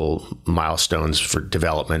the little milestones for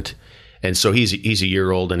development. And so he's a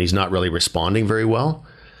year old and he's not really responding very well.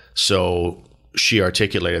 So she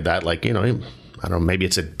articulated that like, I don't know, maybe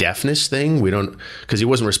it's a deafness thing. Because he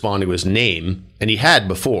wasn't responding to his name, and he had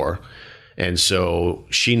before. And so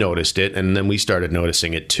she noticed it, and then we started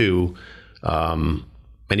noticing it too. And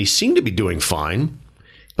he seemed to be doing fine.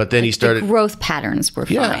 But then he started... The growth patterns were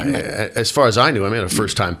fine. As far as I knew, a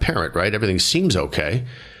first-time parent, right? Everything seems okay.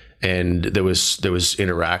 And there was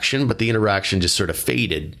interaction, but the interaction just sort of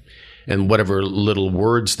faded. And whatever little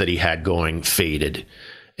words that he had going faded.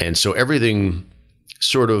 And so everything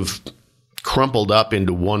sort of crumpled up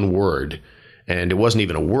into one word. And it wasn't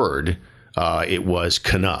even a word. It was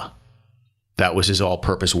kana. That was his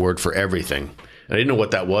all-purpose word for everything. And I didn't know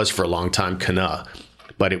what that was for a long time, kana.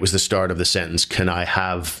 But it was the start of the sentence, can I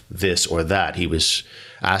have this or that? He was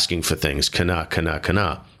asking for things, kana, kana,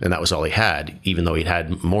 kana. And that was all he had, even though he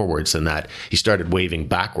had more words than that. He started waving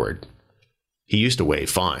backward. He used to wave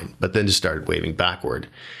fine, but then just started waving backward.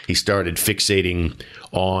 He started fixating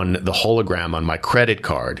on the hologram on my credit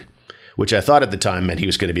card, which I thought at the time meant he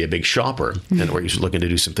was going to be a big shopper and or he was looking to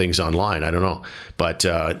do some things online. I don't know. But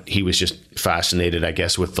he was just fascinated, I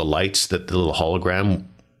guess, with the lights that the little hologram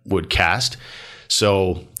would cast.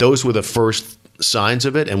 So those were the first signs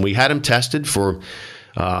of it. And we had him tested for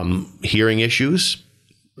hearing issues.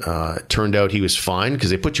 It turned out he was fine because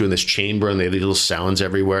they put you in this chamber and they have these little sounds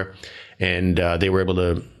everywhere. And they were able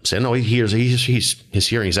to say, no, his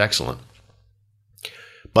hearing is excellent.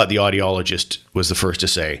 But the audiologist was the first to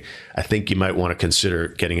say, I think you might want to consider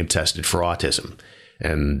getting him tested for autism.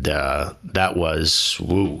 And that was,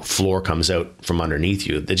 floor comes out from underneath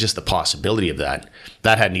you. There's just the possibility of that.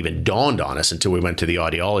 That hadn't even dawned on us until we went to the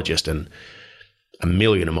audiologist, and a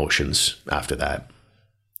million emotions after that.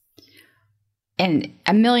 And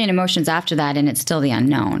a million emotions after that, and it's still the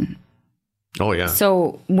unknown. Oh, yeah.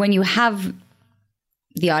 So when you have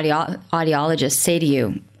the audiologist say to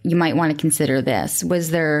you, you might want to consider this, was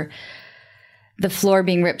there the floor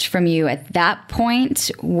being ripped from you at that point?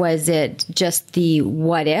 Was it just the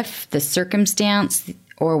what if, the circumstance,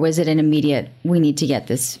 or was it an immediate, we need to get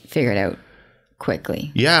this figured out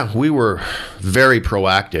quickly? Yeah, we were very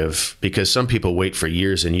proactive, because some people wait for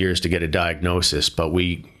years and years to get a diagnosis, but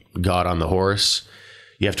we got on the horse.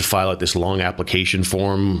 You have to file out this long application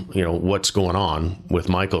form, what's going on with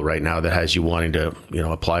Michael right now that has you wanting to,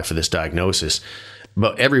 apply for this diagnosis.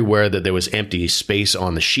 But everywhere that there was empty space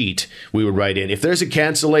on the sheet, we would write in, if there's a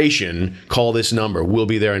cancellation, call this number. We'll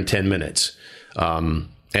be there in 10 minutes. And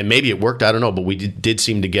maybe it worked. I don't know. But we did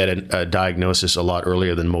seem to get a diagnosis a lot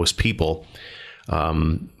earlier than most people.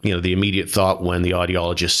 The immediate thought when the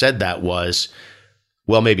audiologist said that was,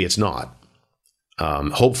 well, maybe it's not.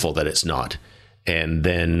 Hopeful that it's not. And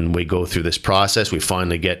then we go through this process. We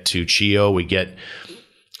finally get to CHEO.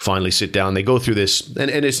 Finally sit down. They go through this, and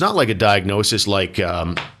it's not like a diagnosis like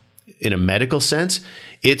in a medical sense.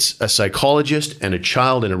 It's a psychologist and a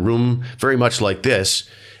child in a room very much like this,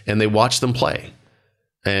 and they watch them play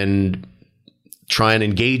and try and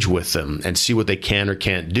engage with them and see what they can or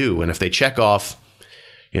can't do. And if they check off,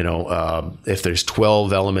 if there's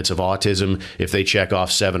 12 elements of autism, if they check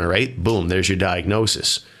off 7 or 8, boom, there's your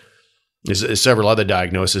diagnosis. There's several other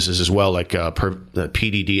diagnoses as well, like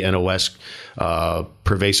PDD, NOS,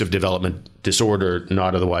 pervasive development disorder,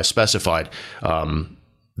 not otherwise specified.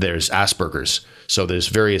 There's Asperger's. So there's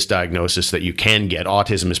various diagnoses that you can get.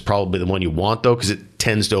 Autism is probably the one you want, though, because it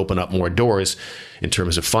tends to open up more doors in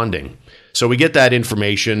terms of funding. So we get that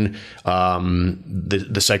information.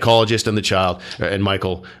 The psychologist and the child, and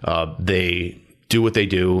Michael, they do what they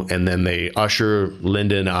do, and then they usher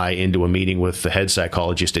Linda and I into a meeting with the head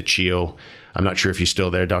psychologist at CHEO. I'm not sure if she's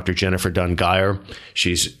still there, Dr. Jennifer Dunn-Geyer.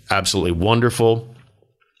 She's absolutely wonderful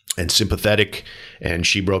and sympathetic, and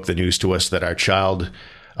she broke the news to us that our child,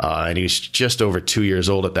 and he was just over 2 years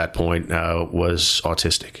old at that point, was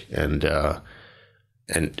autistic.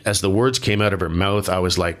 And as the words came out of her mouth, I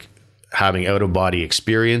was like having out-of-body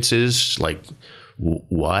experiences, like,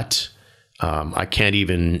 what? I can't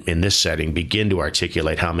even in this setting begin to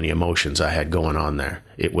articulate how many emotions I had going on there.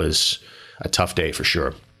 It was a tough day for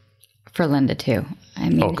sure. For Linda too. I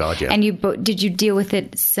mean, oh God, yeah. And did you deal with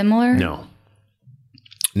it similar?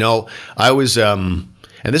 No, I was, and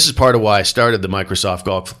this is part of why I started the Microsoft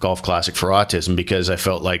Golf Classic for Autism, because I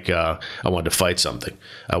felt like I wanted to fight something.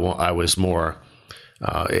 I was more,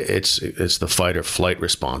 it's the fight or flight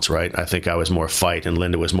response, right? I think I was more fight and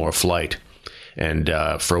Linda was more flight. And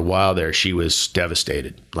for a while there, she was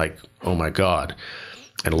devastated, like, oh my God,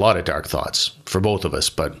 and a lot of dark thoughts for both of us.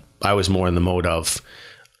 But I was more in the mode of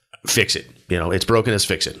fix it. It's broken, let's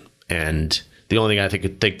fix it. And the only thing I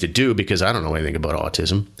could think to do, because I don't know anything about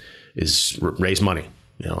autism, is raise money.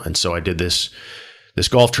 And so I did this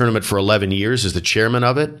golf tournament for 11 years as the chairman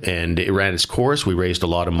of it, and it ran its course. We raised a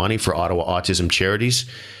lot of money for Ottawa Autism Charities,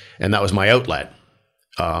 and that was my outlet.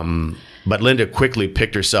 But Linda quickly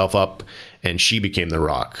picked herself up, and she became the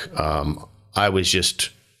rock. I was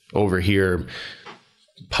just over here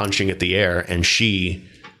punching at the air, and she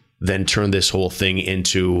then turned this whole thing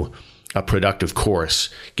into a productive course,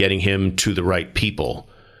 getting him to the right people.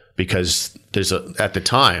 Because at the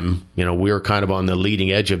time, we were kind of on the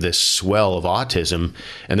leading edge of this swell of autism,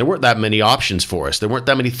 and there weren't that many options for us. There weren't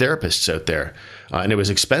that many therapists out there, and it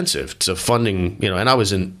was expensive. So funding, and I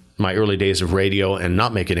was in my early days of radio and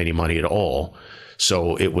not making any money at all.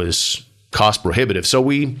 So it was cost prohibitive. So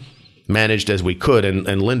we managed as we could,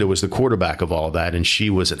 and Linda was the quarterback of all of that, and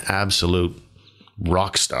she was an absolute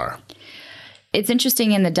rock star. It's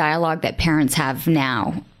interesting in the dialogue that parents have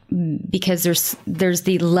now, because there's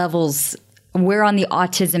the levels. We're on the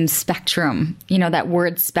autism spectrum. That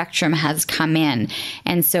word spectrum has come in,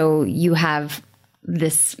 and so you have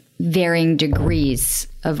this varying degrees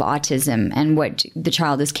of autism and what the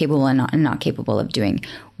child is capable and not capable of doing.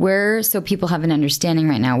 So people have an understanding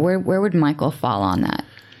right now, where would Michael fall on that?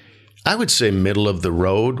 I would say middle of the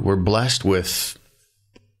road. We're blessed with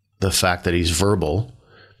the fact that he's verbal,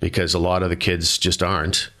 because a lot of the kids just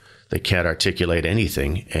aren't. They can't articulate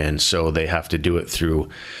anything, and so they have to do it through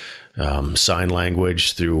sign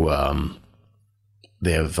language, through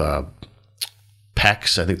they have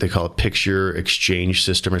PEX, I think they call it Picture Exchange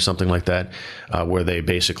System or something like that, where they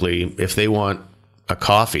basically, if they want a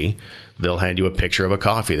coffee, they'll hand you a picture of a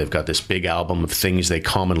coffee. They've got this big album of things they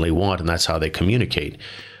commonly want, and that's how they communicate.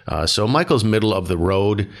 So Michael's middle of the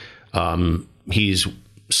road. He's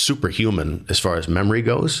superhuman as far as memory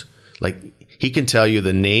goes. Like, he can tell you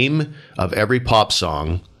the name of every pop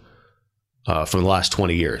song from the last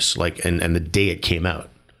 20 years, like, and the day it came out.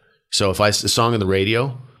 So if a song on the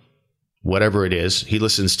radio, whatever it is, he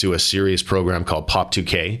listens to a serious program called Pop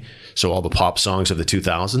 2K, so all the pop songs of the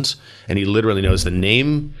 2000s, and he literally knows the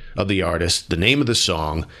name of the artist, the name of the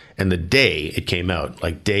song, and the day it came out,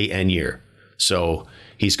 like day and year. So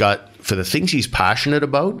he's got, for the things he's passionate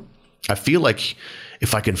about, I feel like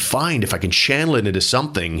if I can channel it into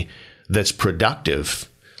something that's productive,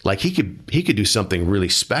 like he could do something really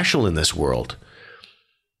special in this world.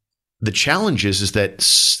 The challenge is that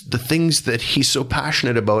the things that he's so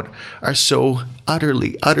passionate about are so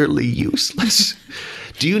utterly, utterly useless.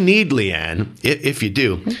 Do you need, Leanne, if you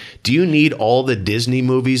do you need all the Disney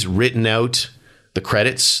movies written out,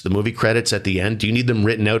 the movie credits at the end? Do you need them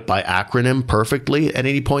written out by acronym perfectly at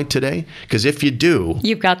any point today? Because if you do,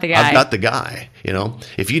 you've got the guy. I've got the guy. You know,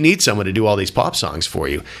 if you need someone to do all these pop songs for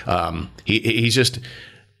you, he's just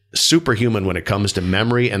superhuman when it comes to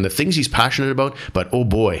memory and the things he's passionate about. But oh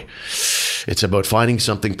boy, it's about finding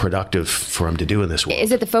something productive for him to do in this world.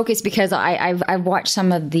 Is it the focus? Because I've watched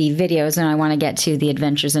some of the videos and I want to get to the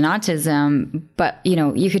Adventures in Autism, but you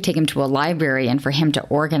know, you could take him to a library and for him to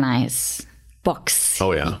organize books.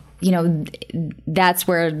 Oh yeah. You know, that's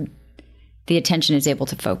where the attention is able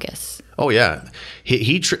to focus. Oh yeah.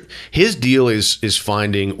 His deal is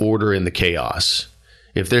finding order in the chaos.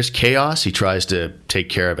 If there's chaos, he tries to take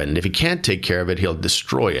care of it. And if he can't take care of it, he'll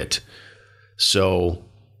destroy it. So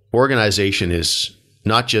organization is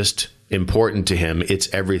not just important to him,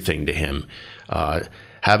 it's everything to him.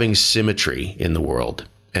 Having symmetry in the world.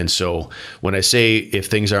 And so when I say if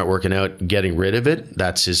things aren't working out, getting rid of it,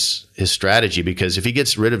 that's his strategy. Because if he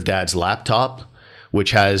gets rid of Dad's laptop,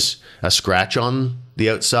 which has a scratch on the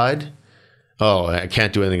outside, oh, I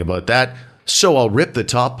can't do anything about that. So I'll rip the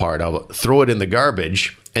top part, I'll throw it in the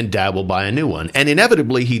garbage, and Dad will buy a new one. And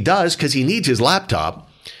inevitably he does, because he needs his laptop.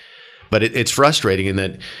 But it's frustrating in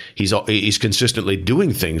that he's consistently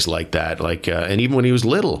doing things like that. Like, and even when he was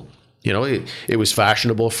little, you know, it was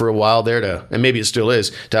fashionable for a while there and maybe it still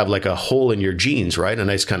is, to have like a hole in your jeans, right? A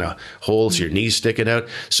nice kind of hole so your knees sticking out.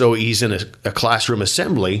 So he's in a classroom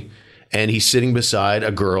assembly and he's sitting beside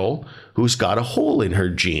a girl who's got a hole in her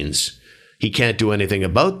jeans. He can't do anything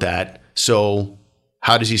about that. So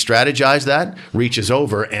how does he strategize that? Reaches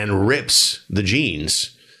over and rips the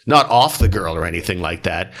jeans. Not off the girl or anything like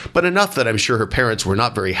that, but enough that I'm sure her parents were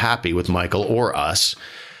not very happy with Michael or us.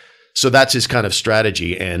 So that's his kind of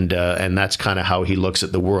strategy, and that's kind of how he looks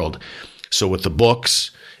at the world. So with the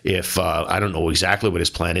books, if I don't know exactly what his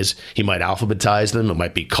plan is, he might alphabetize them. It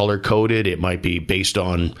might be color-coded. It might be based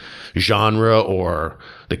on genre or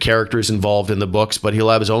the characters involved in the books, but he'll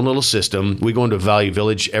have his own little system. We go into Value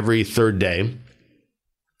Village every third day,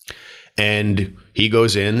 and he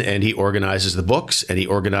goes in and he organizes the books and he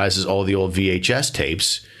organizes all the old VHS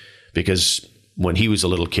tapes, because when he was a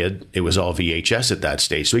little kid, it was all VHS at that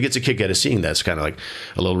stage. So he gets a kick out of seeing that. It's kind of like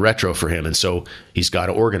a little retro for him. And so he's got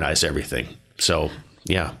to organize everything. So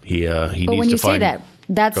yeah, he but needs when to you find. say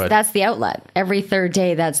that, that's the outlet. Every third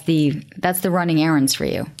day, that's the running errands for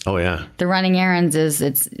you. Oh yeah. The running errands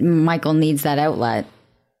is Michael needs that outlet.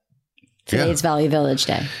 Today's Value Village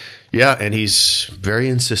Day. Yeah, and he's very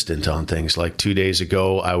insistent on things. Like 2 days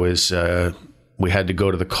ago, we had to go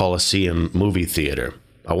to the Coliseum movie theater.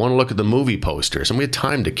 I want to look at the movie posters, and we had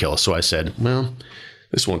time to kill. So I said, well,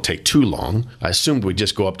 this won't take too long. I assumed we'd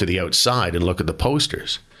just go up to the outside and look at the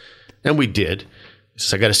posters. And we did.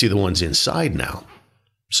 So I got to see the ones inside now.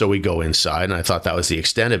 So we go inside, and I thought that was the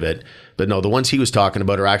extent of it. But no, the ones he was talking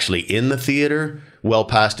about are actually in the theater, well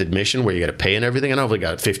past admission, where you got to pay and everything. I know I've only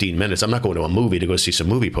got 15 minutes. I'm not going to a movie to go see some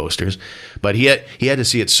movie posters. But he had to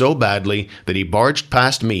see it so badly that he barged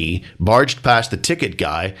past me, barged past the ticket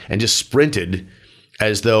guy, and just sprinted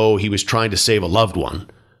as though he was trying to save a loved one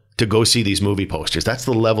to go see these movie posters. That's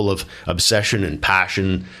the level of obsession and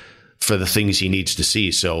passion for the things he needs to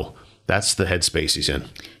see. So that's the headspace he's in.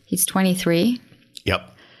 He's 23. Yep.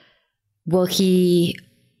 Will he,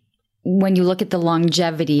 when you look at the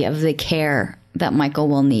longevity of the care that Michael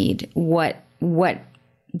will need, what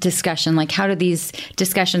discussion, like how do these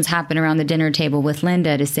discussions happen around the dinner table with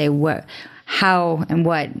Linda to say how and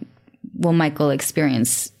what will Michael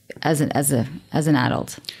experience as an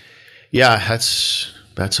adult? Yeah, that's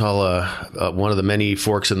all one of the many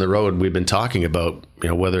forks in the road we've been talking about,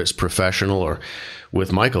 whether it's professional or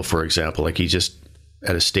with Michael, for example. Like, he's just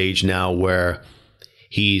at a stage now where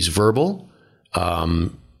he's verbal.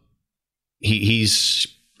 He's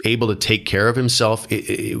able to take care of himself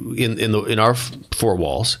in our four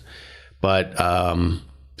walls, but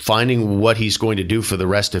finding what he's going to do for the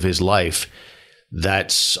rest of his life,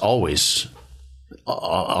 that's always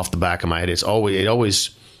off the back of my head. It always,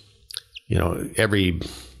 every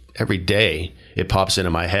day it pops into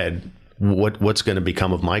my head, what's going to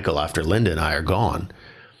become of Michael after Linda and I are gone?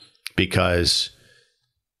 Because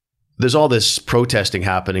there's all this protesting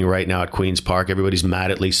happening right now at Queen's Park. Everybody's mad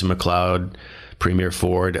at Lisa MacLeod, Premier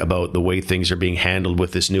Ford, about the way things are being handled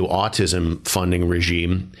with this new autism funding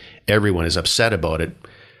regime. Everyone is upset about it,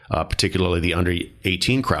 particularly the under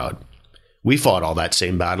 18 crowd. We fought all that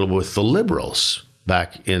same battle with the Liberals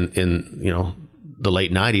back in the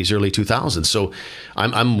late 90s, early 2000s. So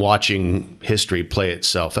I'm watching history play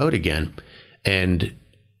itself out again, and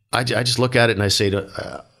I just look at it and I say,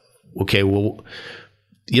 okay, well,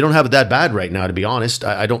 you don't have it that bad right now, to be honest.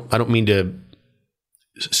 I don't mean to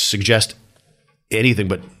suggest anything,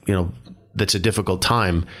 but that's a difficult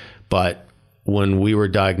time. But when we were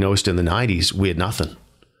diagnosed in the 90s, we had nothing.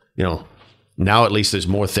 Now at least there's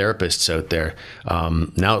more therapists out there.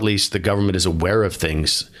 Now at least the government is aware of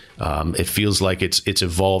things. It feels like it's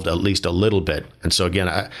evolved at least a little bit. And so again,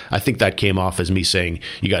 I think that came off as me saying,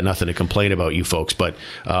 you got nothing to complain about, you folks. But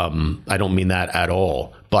I don't mean that at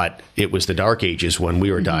all. But it was the dark ages when we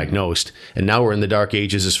were diagnosed. And now we're in the dark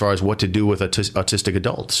ages as far as what to do with autistic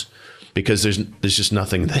adults. Because there's just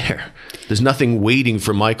nothing there. There's nothing waiting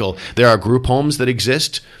for Michael. There are group homes that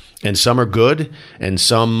exist, and some are good and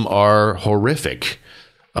some are horrific.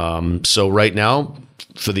 So right now,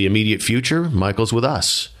 for the immediate future, Michael's with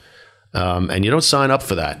us. And you don't sign up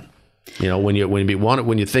for that. When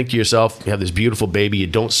you think to yourself, you have this beautiful baby, you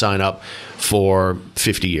don't sign up for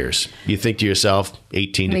 50 years. You think to yourself,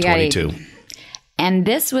 18 to 22. And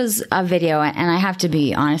this was a video, and I have to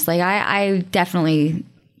be honest, like I definitely,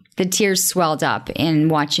 the tears swelled up in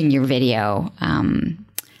watching your video.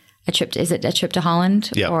 Is it A Trip to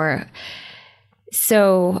Holland? Yeah.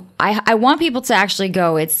 So I want people to actually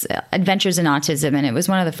go. It's Adventures in Autism, and it was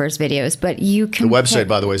one of the first videos. But you can. The website,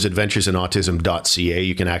 by the way, is adventuresinautism.ca.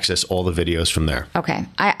 You can access all the videos from there. Okay.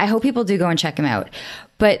 I hope people do go and check them out.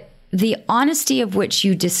 But the honesty of which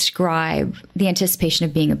you describe the anticipation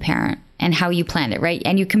of being a parent and how you planned it, right?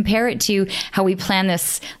 And you compare it to how we plan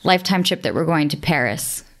this lifetime trip that we're going to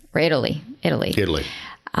Paris or Italy.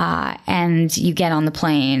 And you get on the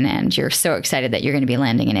plane and you're so excited that you're going to be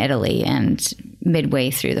landing in Italy. And midway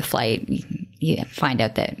through the flight, you find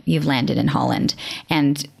out that you've landed in Holland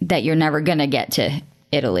and that you're never going to get to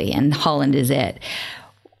Italy and Holland is it.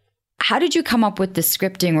 How did you come up with the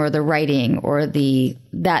scripting or the writing or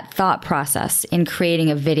that thought process in creating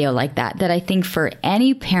a video like that I think for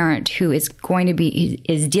any parent who is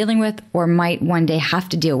dealing with or might one day have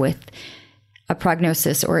to deal with a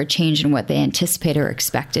prognosis or a change in what they anticipate or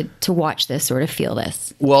expected to watch this or to feel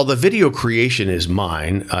this? Well, the video creation is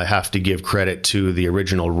mine. I have to give credit to the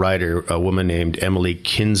original writer, a woman named Emily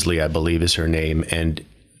Kinsley, I believe is her name. And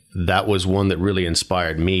that was one that really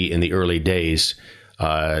inspired me in the early days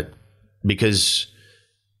because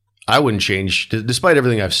I wouldn't change, despite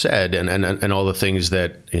everything I've said and all the things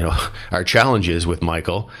that are challenges with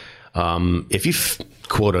Michael. If you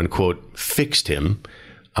quote unquote fixed him,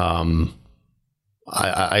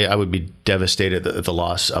 I would be devastated at the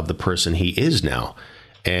loss of the person he is now.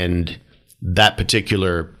 And that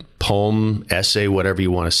particular poem, essay, whatever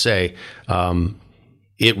you want to say,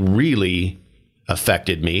 it really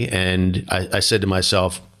affected me. And I said to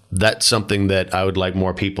myself, that's something that I would like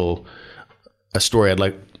more people, a story I'd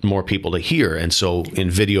like more people to hear. And so in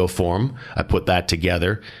video form, I put that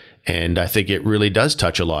together. And I think it really does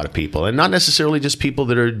touch a lot of people, and not necessarily just people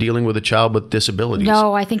that are dealing with a child with disabilities.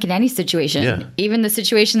 No, I think in any situation, even the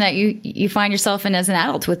situation that you find yourself in as an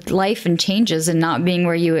adult with life and changes and not being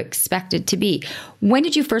where you expected to be. When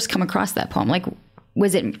did you first come across that poem? Like,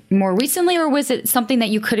 was it more recently or was it something that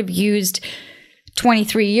you could have used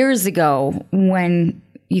 23 years ago when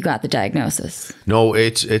you got the diagnosis? No,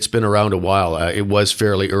 it's been around a while. It was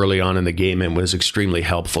fairly early on in the game and was extremely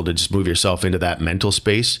helpful to just move yourself into that mental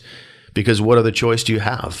space, because what other choice do you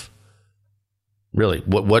have? Really,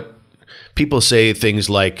 what people say things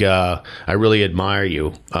like, I really admire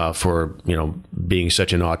you for, being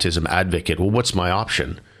such an autism advocate. Well, what's my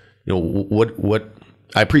option? What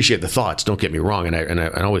I appreciate the thoughts, don't get me wrong. And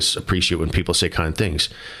I always appreciate when people say kind things,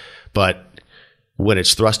 but when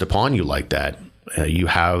it's thrust upon you like that, you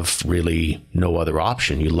have really no other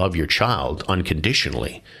option. You love your child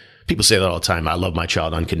unconditionally. People say that all the time. I love my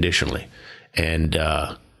child unconditionally. And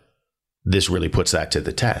this really puts that to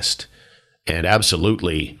the test. And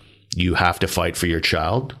absolutely, you have to fight for your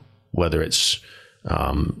child, whether it's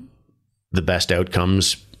the best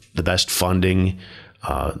outcomes, the best funding.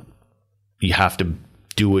 You have to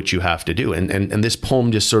do what you have to do. And this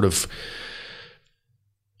poem just sort of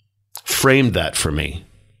framed that for me,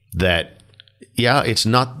 that, yeah, it's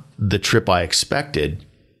not the trip I expected,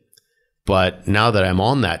 but now that I'm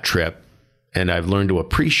on that trip and I've learned to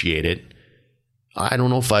appreciate it, I don't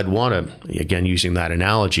know if I'd want to, again, using that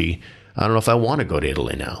analogy, I don't know if I want to go to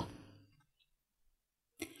Italy now.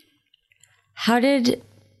 How did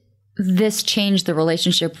this change the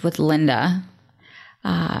relationship with Linda?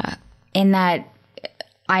 In that,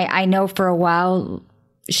 I know for a while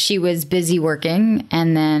she was busy working,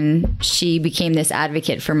 and then she became this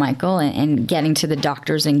advocate for Michael and getting to the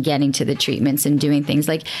doctors and getting to the treatments and doing things.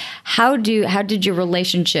 Like, how did your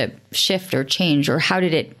relationship shift or change, or how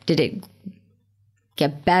did it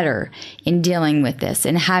get better in dealing with this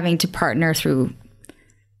and having to partner through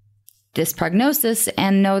this prognosis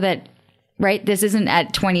and know that, right, this isn't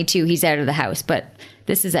at 22, he's out of the house, but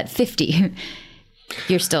this is at 50.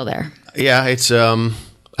 You're still there. Yeah, it's,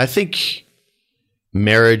 I think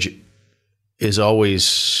marriage is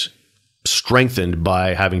always strengthened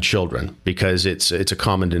by having children, because it's a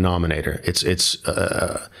common denominator. It's this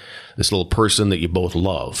little person that you both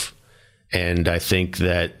love. And I think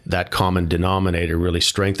that common denominator really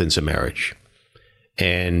strengthens a marriage.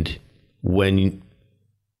 And when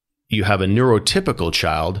you have a neurotypical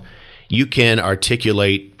child, you can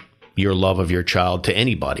articulate your love of your child to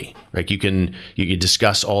anybody. Like you can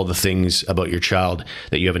discuss all the things about your child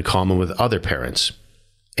that you have in common with other parents.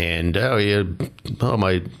 And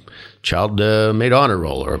my child made honor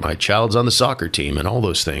roll, or my child's on the soccer team, and all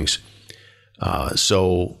those things.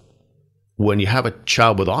 So when you have a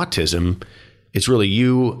child with autism, it's really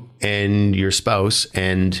you and your spouse,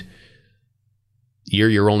 and you're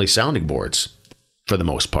your only sounding boards for the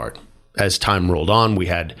most part. As time rolled on, we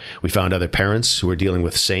found other parents who were dealing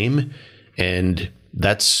with same, and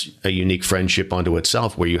that's a unique friendship unto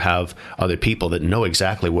itself, where you have other people that know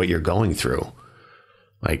exactly what you're going through.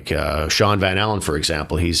 Like Sean Van Allen, for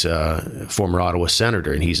example, he's a former Ottawa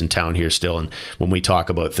senator, and he's in town here still. And when we talk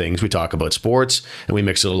about things, we talk about sports, and we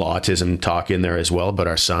mix a little autism talk in there as well about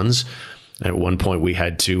our sons. At one point, we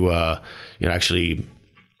had to, actually,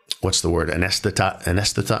 what's the word?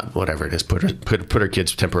 Anesthetize, whatever it is. Put our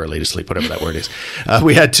kids temporarily to sleep, whatever that word is.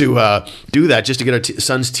 We had to do that just to get our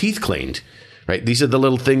son's teeth cleaned. Right. These are the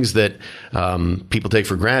little things that people take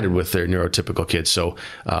for granted with their neurotypical kids. So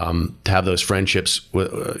to have those friendships,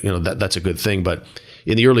 that's a good thing. But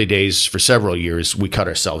in the early days, for several years, we cut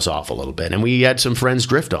ourselves off a little bit, and we had some friends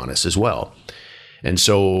drift on us as well. And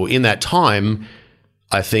so in that time,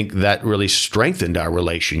 I think that really strengthened our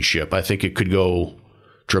relationship. I think it could go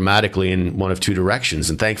dramatically in one of two directions.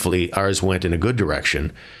 And thankfully, ours went in a good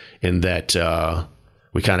direction, in that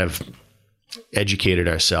we kind of educated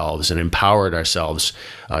ourselves and empowered ourselves,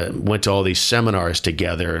 went to all these seminars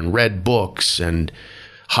together and read books and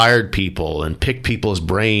hired people and picked people's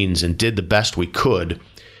brains and did the best we could.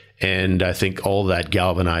 And I think all that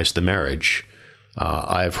galvanized the marriage.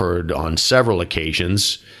 I've heard on several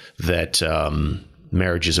occasions that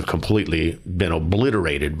marriages have completely been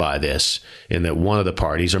obliterated by this, in that one of the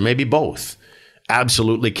parties, or maybe both,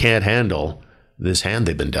 absolutely can't handle this hand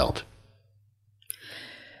they've been dealt.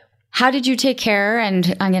 How did you take care?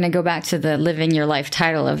 And I'm going to go back to the living your life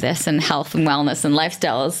title of this, and health and wellness and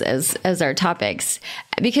lifestyles as our topics,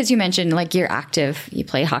 because you mentioned, like, you're active, you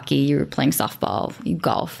play hockey, you were playing softball, you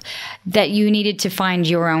golf, that you needed to find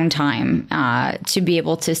your own time to be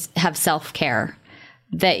able to have self-care,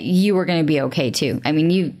 that you were going to be okay too. I mean,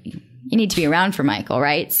 you need to be around for Michael,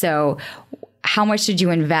 right? So how much did you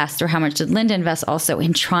invest, or how much did Linda invest also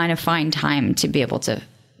in trying to find time to be able to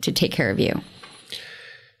take care of you?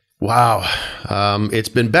 Wow. It's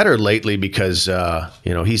been better lately because,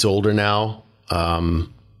 he's older now.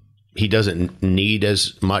 He doesn't need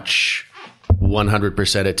as much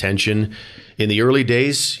 100% attention. In the early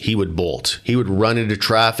days, he would bolt. He would run into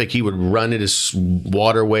traffic. He would run into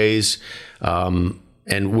waterways.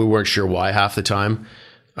 And we weren't sure why half the time.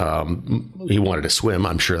 He wanted to swim.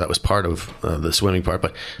 I'm sure that was part of the swimming part.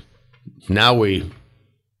 But now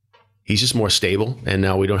he's just more stable, and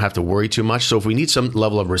now we don't have to worry too much. So if we need some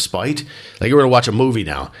level of respite, like you're going to watch a movie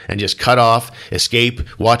now and just cut off, escape,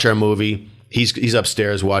 watch our movie. He's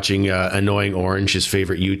upstairs watching Annoying Orange, his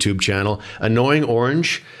favorite YouTube channel. Annoying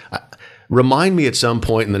Orange, remind me at some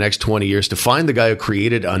point in the next 20 years to find the guy who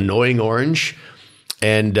created Annoying Orange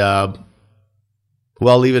And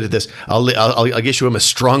well, I'll leave it at this. I'll issue him a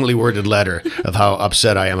strongly worded letter of how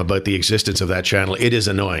upset I am about the existence of that channel. It is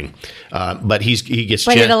annoying, but he gets.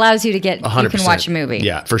 But it allows you to get. 100%. You can watch a movie.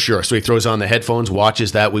 Yeah, for sure. So he throws on the headphones,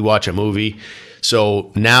 watches that. We watch a movie.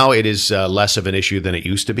 So now it is less of an issue than it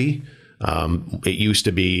used to be. It used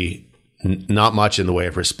to be not much in the way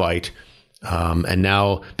of respite, and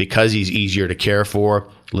now because he's easier to care for,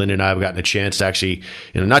 Linda and I have gotten a chance to actually,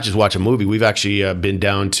 not just watch a movie. We've actually been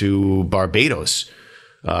down to Barbados.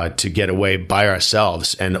 To get away by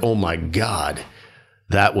ourselves. And oh my God,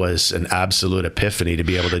 that was an absolute epiphany to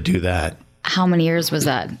be able to do that. How many years was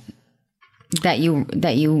that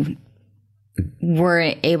you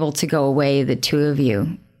were able to go away, the two of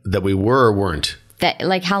you? That we were or weren't? That,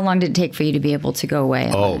 like, how long did it take for you to be able to go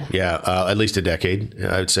away? Oh, yeah. At least a decade.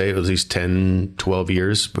 I would say it was at least 10, 12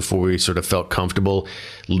 years before we sort of felt comfortable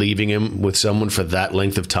leaving him with someone for that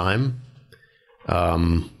length of time.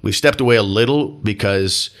 We stepped away a little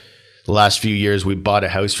because the last few years we bought a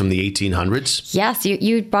house from the 1800s. Yes,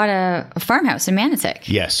 you bought a farmhouse in Manotick.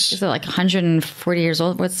 Yes. Is it like 140 years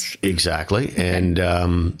old? Exactly. And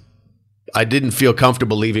I didn't feel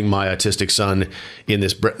comfortable leaving my autistic son in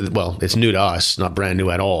this. Well, it's new to us, not brand new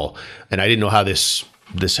at all. And I didn't know how this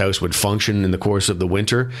house would function in the course of the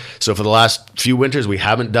winter. So for the last few winters, we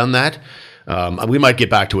haven't done that. We might get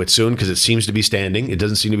back to it soon because it seems to be standing. It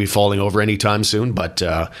doesn't seem to be falling over anytime soon. But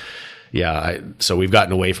so we've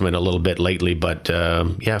gotten away from it a little bit lately. But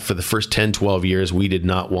for the first 10, 12 years, we did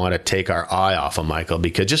not want to take our eye off of Michael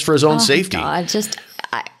because just for his own safety. God,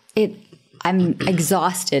 I'm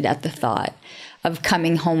exhausted at the thought of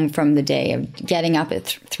coming home from the day, of getting up at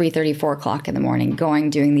 3:30, 4 o'clock in the morning,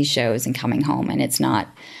 doing these shows and coming home. And it's not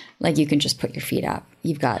like you can just put your feet up.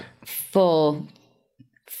 You've got full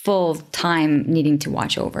time needing to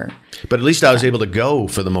watch over. But at least I was able to go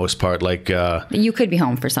for the most part. Like you could be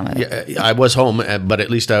home for some of it. Yeah, I was home, but at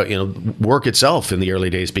least work itself in the early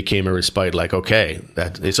days became a respite. Like, okay,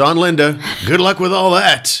 it's on Linda. Good luck with all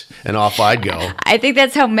that, and off I'd go. I think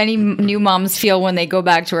that's how many new moms feel when they go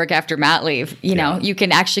back to work after mat leave. You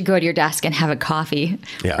can actually go to your desk and have a coffee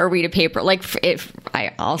or read a paper. Like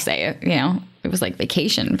I'll say it. It was like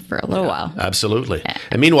vacation for a little while. Absolutely. Yeah.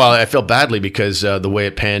 And meanwhile, I felt badly because the way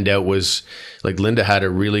it panned out was like Linda had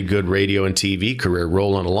a really good radio and TV career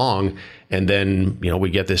rolling along. And then,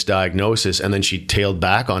 we get this diagnosis and then she tailed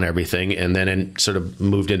back on everything and then sort of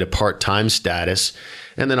moved into part-time status.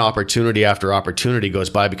 And then opportunity after opportunity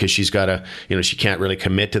goes by because she's got she can't really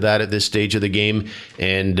commit to that at this stage of the game.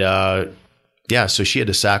 And so she had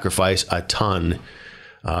to sacrifice a ton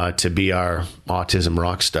to be our autism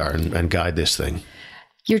rock star and guide this thing.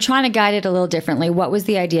 You're trying to guide it a little differently. What was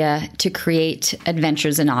the idea to create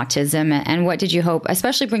Adventures in Autism? And what did you hope,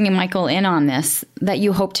 especially bringing Michael in on this, that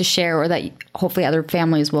you hope to share or that hopefully other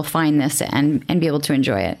families will find this and be able to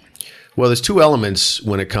enjoy it? Well, there's two elements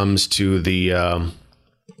when it comes to the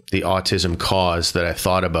autism cause that I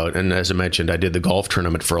thought about. And as I mentioned, I did the golf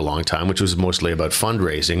tournament for a long time, which was mostly about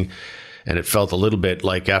fundraising. And it felt a little bit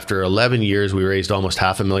like after 11 years, we raised almost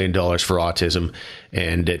 $500,000 for autism.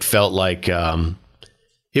 And it felt like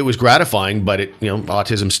it was gratifying, but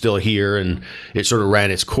autism's still here and it sort of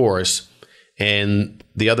ran its course. And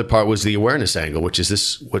the other part was the awareness angle, which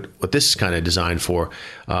is what this is kind of designed for.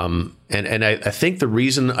 And I think the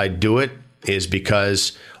reason I do it is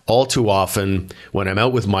because all too often when I'm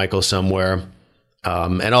out with Michael somewhere,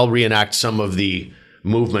 and I'll reenact some of the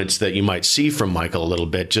movements that you might see from Michael a little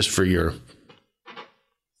bit, just for your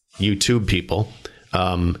YouTube people.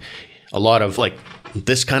 A lot of like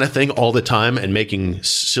this kind of thing all the time and making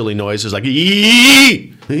silly noises like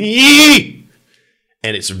ee! Ee!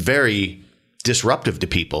 And it's very disruptive to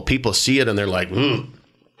people. People see it and they're like,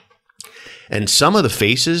 And some of the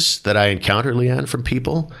faces that I encounter, Leanne, from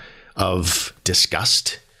people of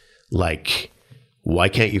disgust, like, why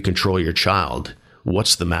can't you control your child?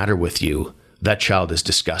 What's the matter with you? That child is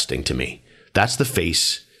disgusting to me. That's the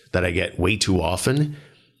face that I get way too often.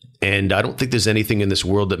 And I don't think there's anything in this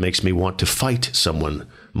world that makes me want to fight someone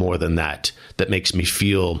more than that makes me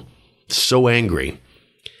feel so angry.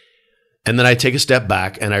 And then I take a step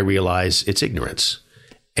back and I realize it's ignorance.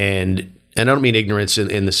 And I don't mean ignorance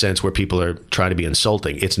in the sense where people are trying to be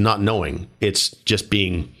insulting. It's not knowing. It's just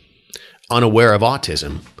being unaware of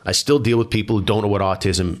autism. I still deal with people who don't know what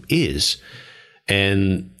autism is.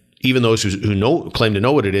 And even those who claim to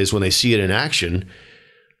know what it is, when they see it in action,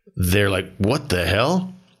 they're like, what the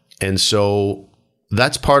hell? And so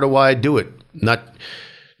that's part of why I do it.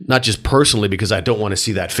 Not just personally because I don't want to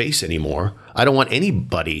see that face anymore. I don't want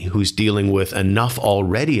anybody who's dealing with enough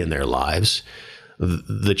already in their lives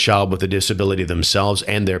the child with a disability themselves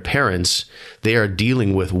and their parents, they are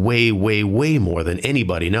dealing with way, way, way more than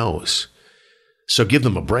anybody knows. So give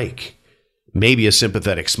them a break. Maybe a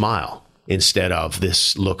sympathetic smile instead of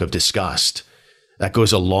this look of disgust. That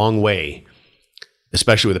goes a long way,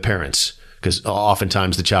 especially with the parents, because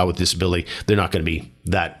oftentimes the child with disability, they're not going to be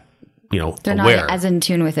that, they're aware. not as in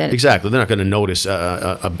tune with it. Exactly. They're not going to notice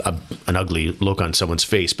an ugly look on someone's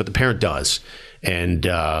face, but the parent does. And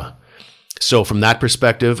so from that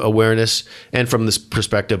perspective, awareness, and from this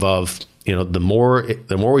perspective of, the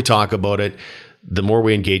more we talk about it, the more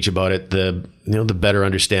we engage about it, the better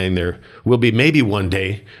understanding there will be, maybe one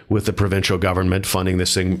day, with the provincial government funding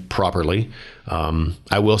this thing properly.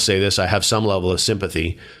 I will say this, I have some level of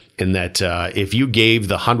sympathy in that if you gave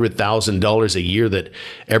the $100,000 a year that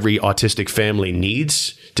every autistic family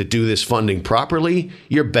needs to do this funding properly,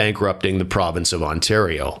 you're bankrupting the province of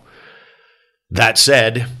Ontario. That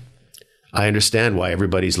said, I understand why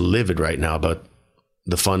everybody's livid right now about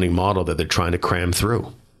the funding model that they're trying to cram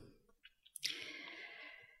through.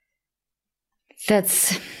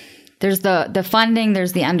 There's the funding,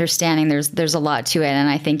 there's the understanding, there's a lot to it. And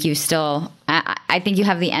I think I think you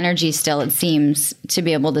have the energy still, it seems, to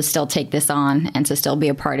be able to still take this on and to still be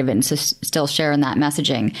a part of it and to still share in that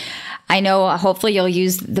messaging. I know hopefully you'll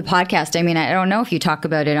use the podcast. I mean, I don't know if you talk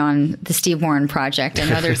about it on the Steve Warren Project. I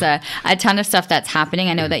know there's a ton of stuff that's happening.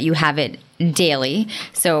 I know that you have it daily.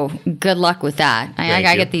 So good luck with that.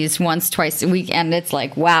 I get these once, twice a week, and it's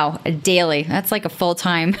like, wow, daily. That's like a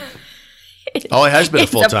full-time Oh, it has been a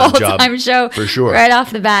full-time job show for sure, right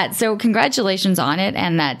off the bat. So congratulations on it,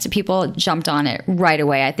 and that people jumped on it right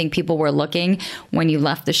away. I think people were looking when you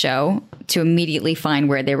left the show to immediately find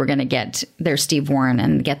where they were going to get their Steve Warren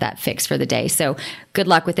and get that fix for the day. So good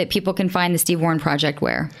luck with it. People can find the Steve Warren Project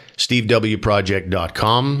where?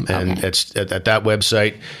 SteveWProject.com, and it's at that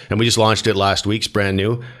website. And we just launched it last week. It's brand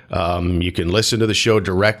new. You can listen to the show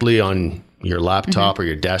directly on your laptop or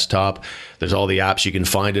your desktop. There's all the apps you can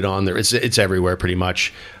find it on there. It's everywhere pretty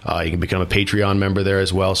much. You can become a Patreon member there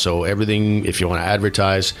as well. So everything, if you want to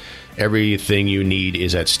advertise, everything you need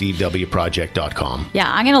is at SteveWProject.com.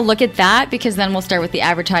 Yeah, I'm going to look at that, because then we'll start with the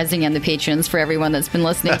advertising and the patrons for everyone that's been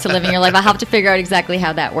listening to Living Your Life. I'll have to figure out exactly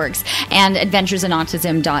how that works. And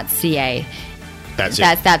adventuresinautism.ca.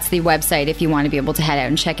 That's the website if you want to be able to head out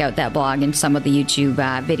and check out that blog and some of the YouTube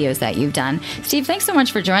videos that you've done. Steve, thanks so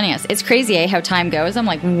much for joining us. It's crazy, how time goes. I'm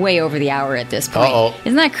like way over the hour at this point. Uh-oh.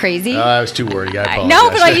 Isn't that crazy? I was too worried. I apologize.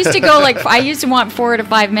 No, but I used to go I used to want 4 to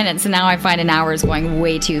 5 minutes, and now I find an hour is going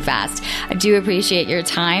way too fast. I do appreciate your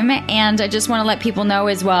time, and I just want to let people know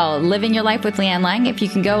as well, Living Your Life with Leanne Lang. If you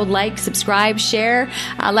can go like, subscribe, share,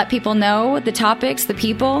 let people know the topics, the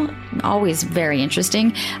people, always very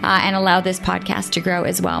interesting, and allow this podcast to grow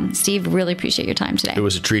as well. Steve, really appreciate your time today. It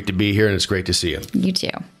was a treat to be here, and it's great to see you. You too.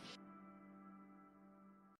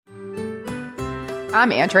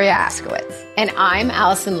 I'm Andrea Askowitz. And I'm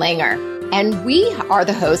Allison Langer. And we are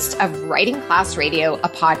the hosts of Writing Class Radio, a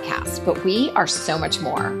podcast, but we are so much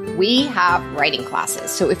more. We have writing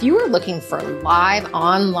classes. So if you are looking for live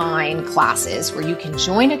online classes where you can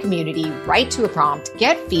join a community, write to a prompt,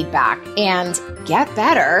 get feedback, and get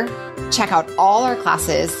better, check out all our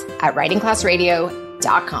classes at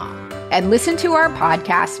writingclassradio.com. And listen to our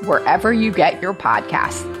podcast wherever you get your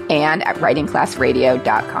podcasts and at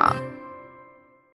writingclassradio.com.